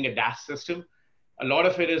implementing a DAS system, a lot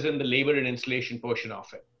of it is in the labor and installation portion of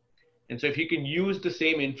it. And so if you can use the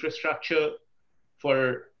same infrastructure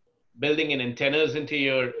for building in antennas into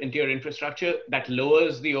your infrastructure, that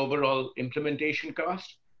lowers the overall implementation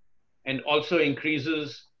cost and also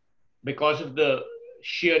increases, because of the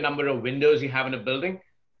sheer number of windows you have in a building,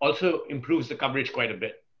 also improves the coverage quite a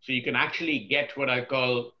bit. So you can actually get what I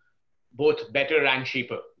call both better and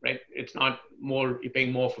cheaper, right? It's not more, you're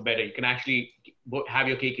paying more for better. You can actually have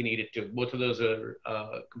your cake and eat it too. Both of those are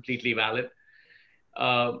completely valid.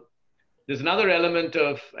 There's another element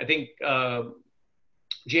of, I think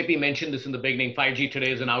JP mentioned this in the beginning, 5G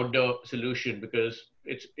today is an outdoor solution because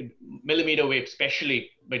it's millimeter wave especially,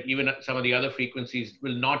 but even some of the other frequencies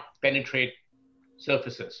will not penetrate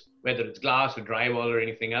surfaces, whether it's glass or drywall or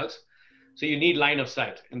anything else. So you need line of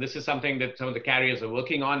sight. And this is something that some of the carriers are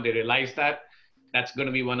working on. They realize that that's going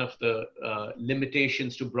to be one of the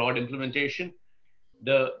limitations to broad implementation.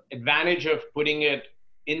 The advantage of putting it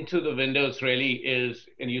into the windows really is,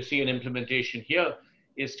 and you see an implementation here,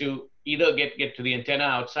 is to either get to the antenna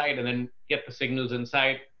outside and then get the signals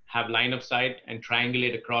inside, have line of sight and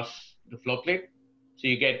triangulate across the floor plate. So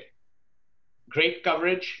you get great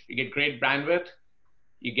coverage, you get great bandwidth,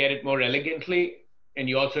 you get it more elegantly, and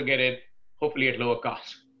you also get it hopefully at lower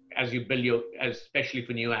cost. as you build especially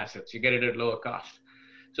for new assets, you get it at lower cost.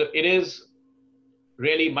 So it is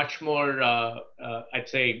really much more, I'd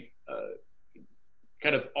say,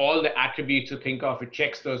 kind of all the attributes to think of. It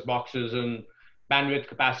checks those boxes in bandwidth,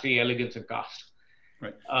 capacity, elegance, and cost.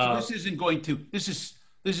 Right. So this isn't going to, this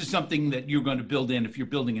is something that you're going to build in if you're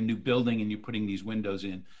building a new building and you're putting these windows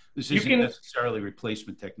in. This isn't necessarily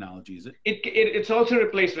replacement technology, is it? It's also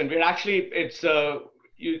replacement. We're actually, it's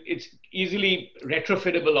easily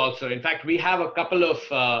retrofittable also. In fact, we have a couple of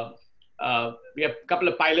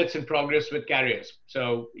pilots in progress with carriers.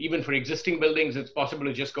 So even for existing buildings, it's possible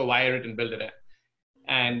to just go wire it and build it in.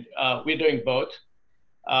 And we're doing both.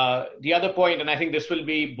 The other point, and I think this will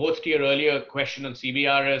be both to your earlier question on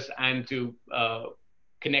CBRS and to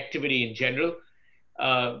connectivity in general.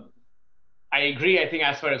 I agree. I think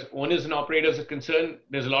as far as owners and operators are concerned,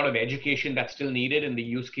 there's a lot of education that's still needed and the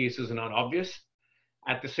use cases are not obvious.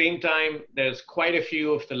 At the same time, there's quite a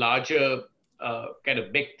few of the larger kind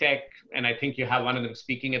of big tech, and I think you have one of them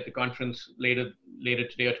speaking at the conference later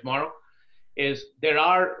today or tomorrow, is there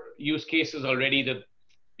are use cases already that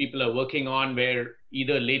people are working on where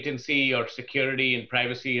either latency or security and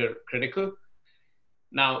privacy are critical.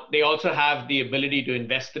 Now, they also have the ability to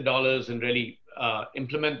invest the dollars and really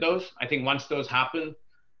implement those. I think once those happen,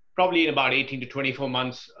 probably in about 18 to 24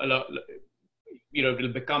 months, it'll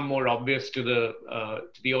become more obvious to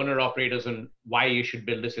the owner operators on why you should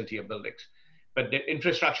build this into your buildings. But the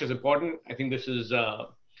infrastructure is important. I think this is, some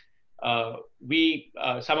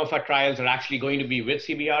of our trials are actually going to be with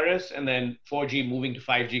CBRS, and then 4G moving to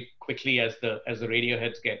 5G quickly as the radio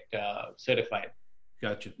heads get certified.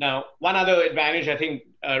 Gotcha. Now, one other advantage, I think,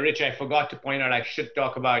 Rich, I forgot to point out, I should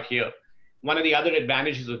talk about here. One of the other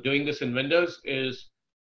advantages of doing this in Windows is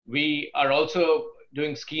we are also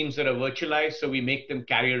doing schemes that are virtualized, so we make them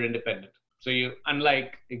carrier independent. So you,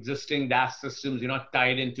 unlike existing DAS systems, you're not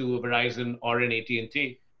tied into a Verizon or an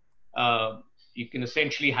AT&T. You can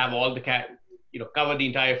essentially have all the cover the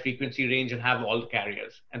entire frequency range and have all the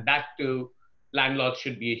carriers, and that to landlords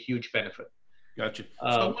should be a huge benefit. Gotcha. So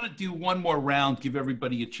I want to do one more round, give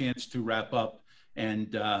everybody a chance to wrap up.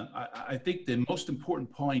 And I think the most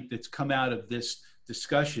important point that's come out of this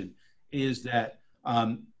discussion is that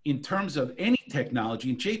in terms of any technology,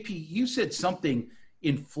 and JP, you said something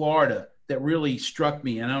in Florida that really struck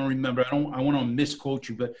me, and I don't remember, I want to misquote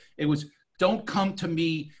you, but it was, don't come to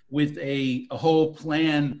me with a whole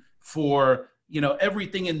plan for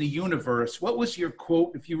everything in the universe. What was your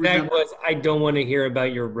quote, if you remember? That was, I don't want to hear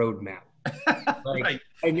about your roadmap. Like, right.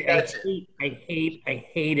 I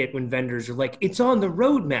hate it when vendors are like, it's on the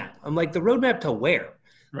roadmap. I'm like, the roadmap to where?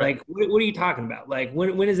 Right. Like, what are you talking about? Like,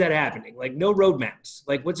 when is that happening? Like, no roadmaps.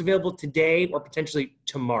 Like, what's available today or potentially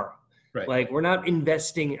tomorrow? Right. Like, we're not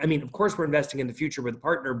investing. I mean, of course, we're investing in the future with a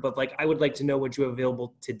partner, but like, I would like to know what you have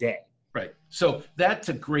available today. Right. So that's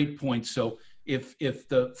a great point. So if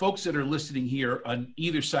the folks that are listening here on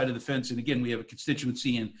either side of the fence, and again, we have a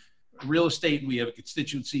constituency in real estate and we have a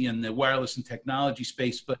constituency in the wireless and technology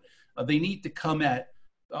space, but they need to come at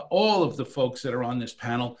all of the folks that are on this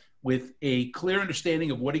panel with a clear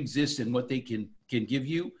understanding of what exists and what they can give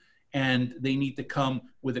you. And they need to come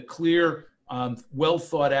with a clear, well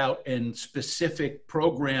thought out and specific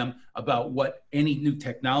program about what any new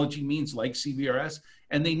technology means, like CBRS.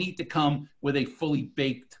 And they need to come with a fully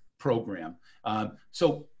baked program.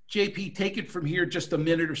 So JP, take it from here just a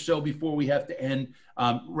minute or so before we have to end.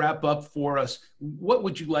 Wrap up for us. What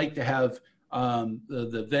would you like to have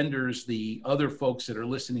the vendors, the other folks that are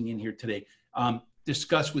listening in here today,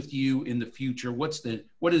 discuss with you in the future? What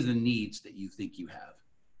are the needs that you think you have?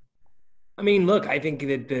 I mean, look, I think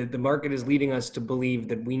that the market is leading us to believe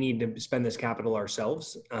that we need to spend this capital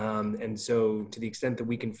ourselves. And so to the extent that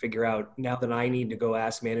we can figure out, now that I need to go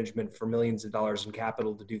ask management for millions of dollars in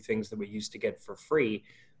capital to do things that we used to get for free,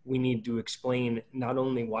 we need to explain not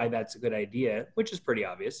only why that's a good idea, which is pretty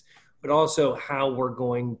obvious, but also how we're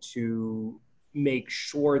going to make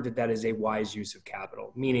sure that that is a wise use of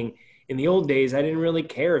capital. Meaning, in the old days, I didn't really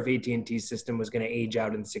care if AT&T's system was going to age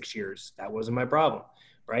out in 6 years. That wasn't my problem.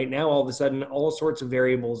 Right now, all of a sudden, all sorts of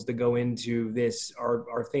variables that go into this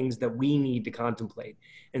are things that we need to contemplate.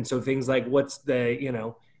 And so things like what's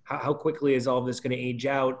the, how quickly is all of this going to age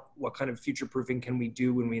out? What kind of future proofing can we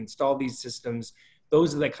do when we install these systems?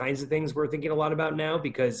 Those are the kinds of things we're thinking a lot about now,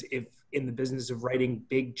 because if in the business of writing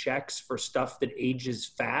big checks for stuff that ages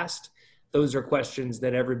fast, those are questions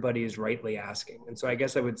that everybody is rightly asking. And so I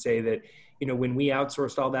guess I would say that, when we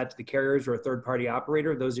outsourced all that to the carriers or a third-party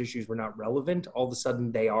operator, those issues were not relevant. All of a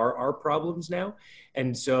sudden, they are our problems now.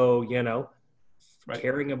 And so, right.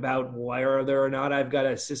 Caring about whether or not I've got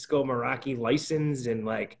a Cisco Meraki license and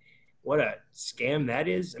like, what a scam that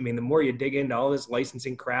is. I mean, the more you dig into all this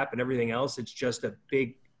licensing crap and everything else, it's just a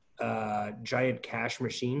big, giant cash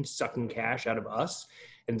machine sucking cash out of us.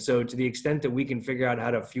 And so to the extent that we can figure out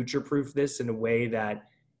how to future-proof this in a way that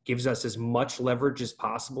gives us as much leverage as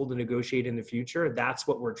possible to negotiate in the future, that's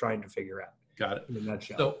what we're trying to figure out. Got it. In a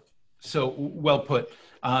nutshell. So well put.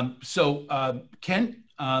 Ken,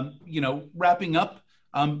 wrapping up,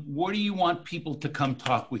 what do you want people to come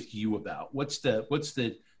talk with you about? What's the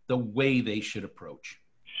way they should approach?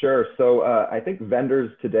 Sure. So I think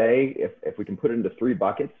vendors today, if we can put it into 3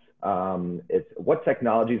 buckets, it's what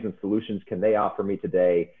technologies and solutions can they offer me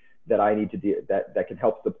today that I need to do that can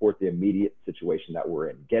help support the immediate situation that we're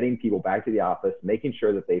in, getting people back to the office, making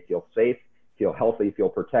sure that they feel safe, feel healthy, feel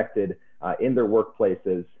protected in their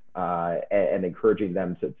workplaces, and encouraging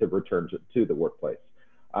them to return to the workplace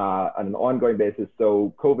on an ongoing basis.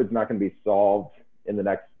 So COVID's not going to be solved in the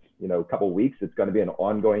next couple of weeks. It's going to be an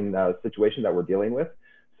ongoing situation that we're dealing with.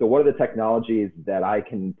 So what are the technologies that I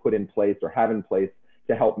can put in place or have in place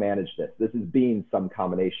to help manage this? This is being some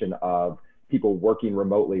combination of people working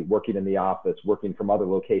remotely, working in the office, working from other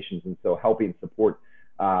locations, and so helping support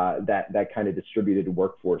that kind of distributed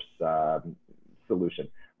workforce solution.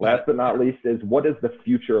 Last but not least is, what does the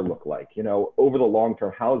future look like? Over the long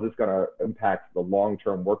term, how is this going to impact the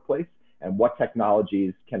long-term workplace, and what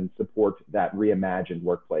technologies can support that reimagined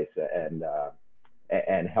workplace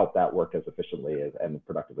and help that work as efficiently and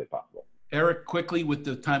productively as possible? Eric, quickly, with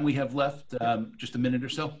the time we have left, just a minute or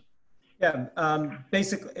so. Yeah,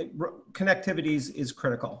 basically, connectivity is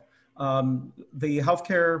critical. The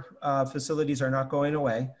healthcare facilities are not going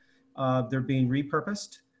away. They're being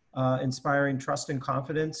repurposed, inspiring trust and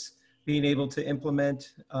confidence, being able to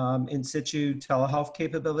implement in situ telehealth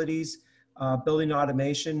capabilities, building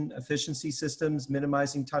automation, efficiency systems,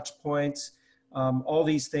 minimizing touch points. All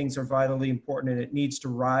these things are vitally important, and it needs to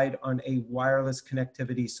ride on a wireless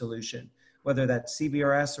connectivity solution, whether that's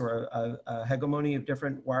CBRS or a hegemony of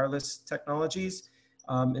different wireless technologies,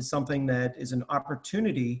 is something that is an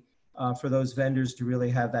opportunity for those vendors to really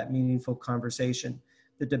have that meaningful conversation.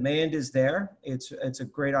 The demand is there. It's a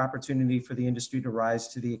great opportunity for the industry to rise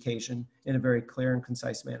to the occasion in a very clear and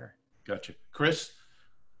concise manner. Gotcha. Chris?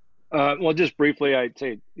 Well, just briefly, I'd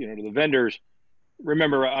say, to the vendors,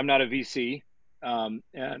 remember, I'm not a VC, and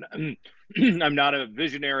I'm not a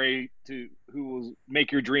visionary who will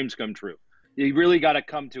make your dreams come true. You really got to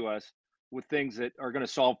come to us with things that are going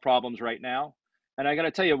to solve problems right now. And I got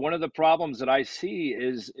to tell you, one of the problems that I see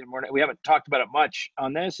is, and we haven't talked about it much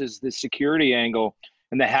on this, is the security angle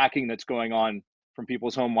and the hacking that's going on from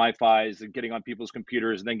people's home Wi-Fi's and getting on people's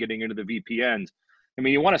computers and then getting into the VPNs. I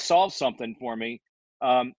mean, you want to solve something for me.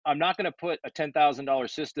 I'm not going to put a $10,000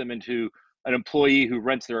 system into an employee who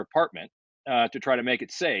rents their apartment to try to make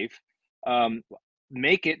it safe.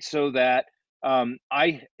 Make it so that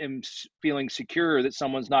I am feeling secure that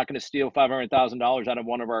someone's not going to steal $500,000 out of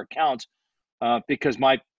one of our accounts because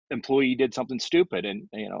my employee did something stupid. And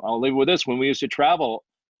I'll leave with this: when we used to travel,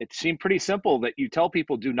 it seemed pretty simple that you tell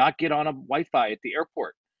people, do not get on a Wi-Fi at the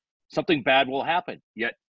airport. Something bad will happen.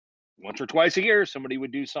 Yet once or twice a year, somebody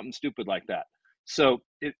would do something stupid like that. So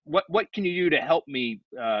what can you do to help me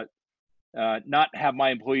not have my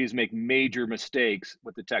employees make major mistakes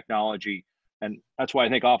with the technology? And that's why I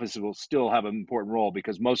think offices will still have an important role,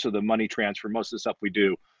 because most of the money transfer, most of the stuff we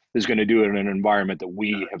do is going to do it in an environment that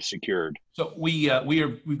we have secured. So we've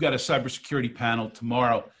got a cybersecurity panel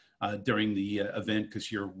tomorrow during the event,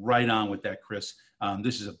 because you're right on with that, Chris.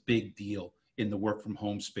 This is a big deal in the work from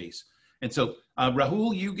home space. And so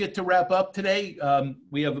Rahul, you get to wrap up today.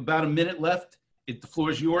 We have about a minute left. The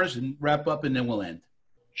floor is yours, and wrap up, and then we'll end.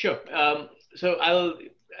 Sure. So I'll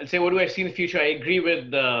say, what do I see in the future? I agree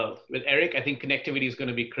with Eric. I think connectivity is going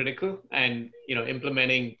to be critical, and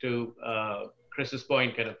implementing, to Chris's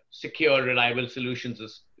point, kind of secure, reliable solutions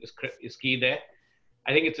is key there.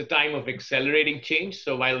 I think it's a time of accelerating change.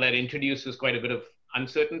 So while that introduces quite a bit of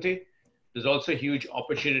uncertainty, there's also a huge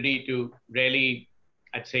opportunity to really,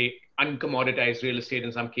 I'd say, uncommoditize real estate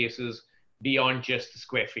in some cases beyond just the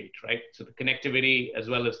square feet, right? So the connectivity as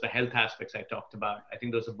well as the health aspects I talked about, I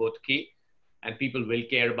think those are both key, and people will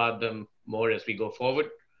care about them more as we go forward.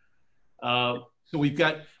 So we've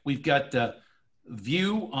got the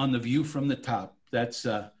view on the view from the top. That's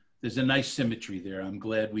there's a nice symmetry there. I'm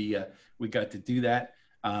glad we got to do that.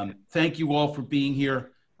 Thank you all for being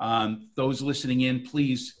here. Those listening in,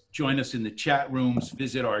 please join us in the chat rooms,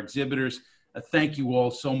 visit our exhibitors. Thank you all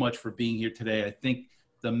so much for being here today. I think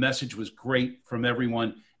the message was great from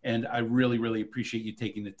everyone, and I really, really appreciate you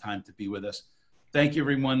taking the time to be with us. Thank you,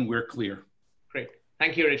 everyone. We're clear. Great.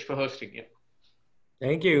 Thank you, Rich, for hosting. Yeah.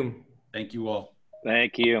 Thank you. Thank you all.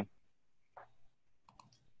 Thank you.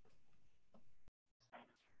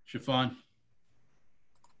 Shafan?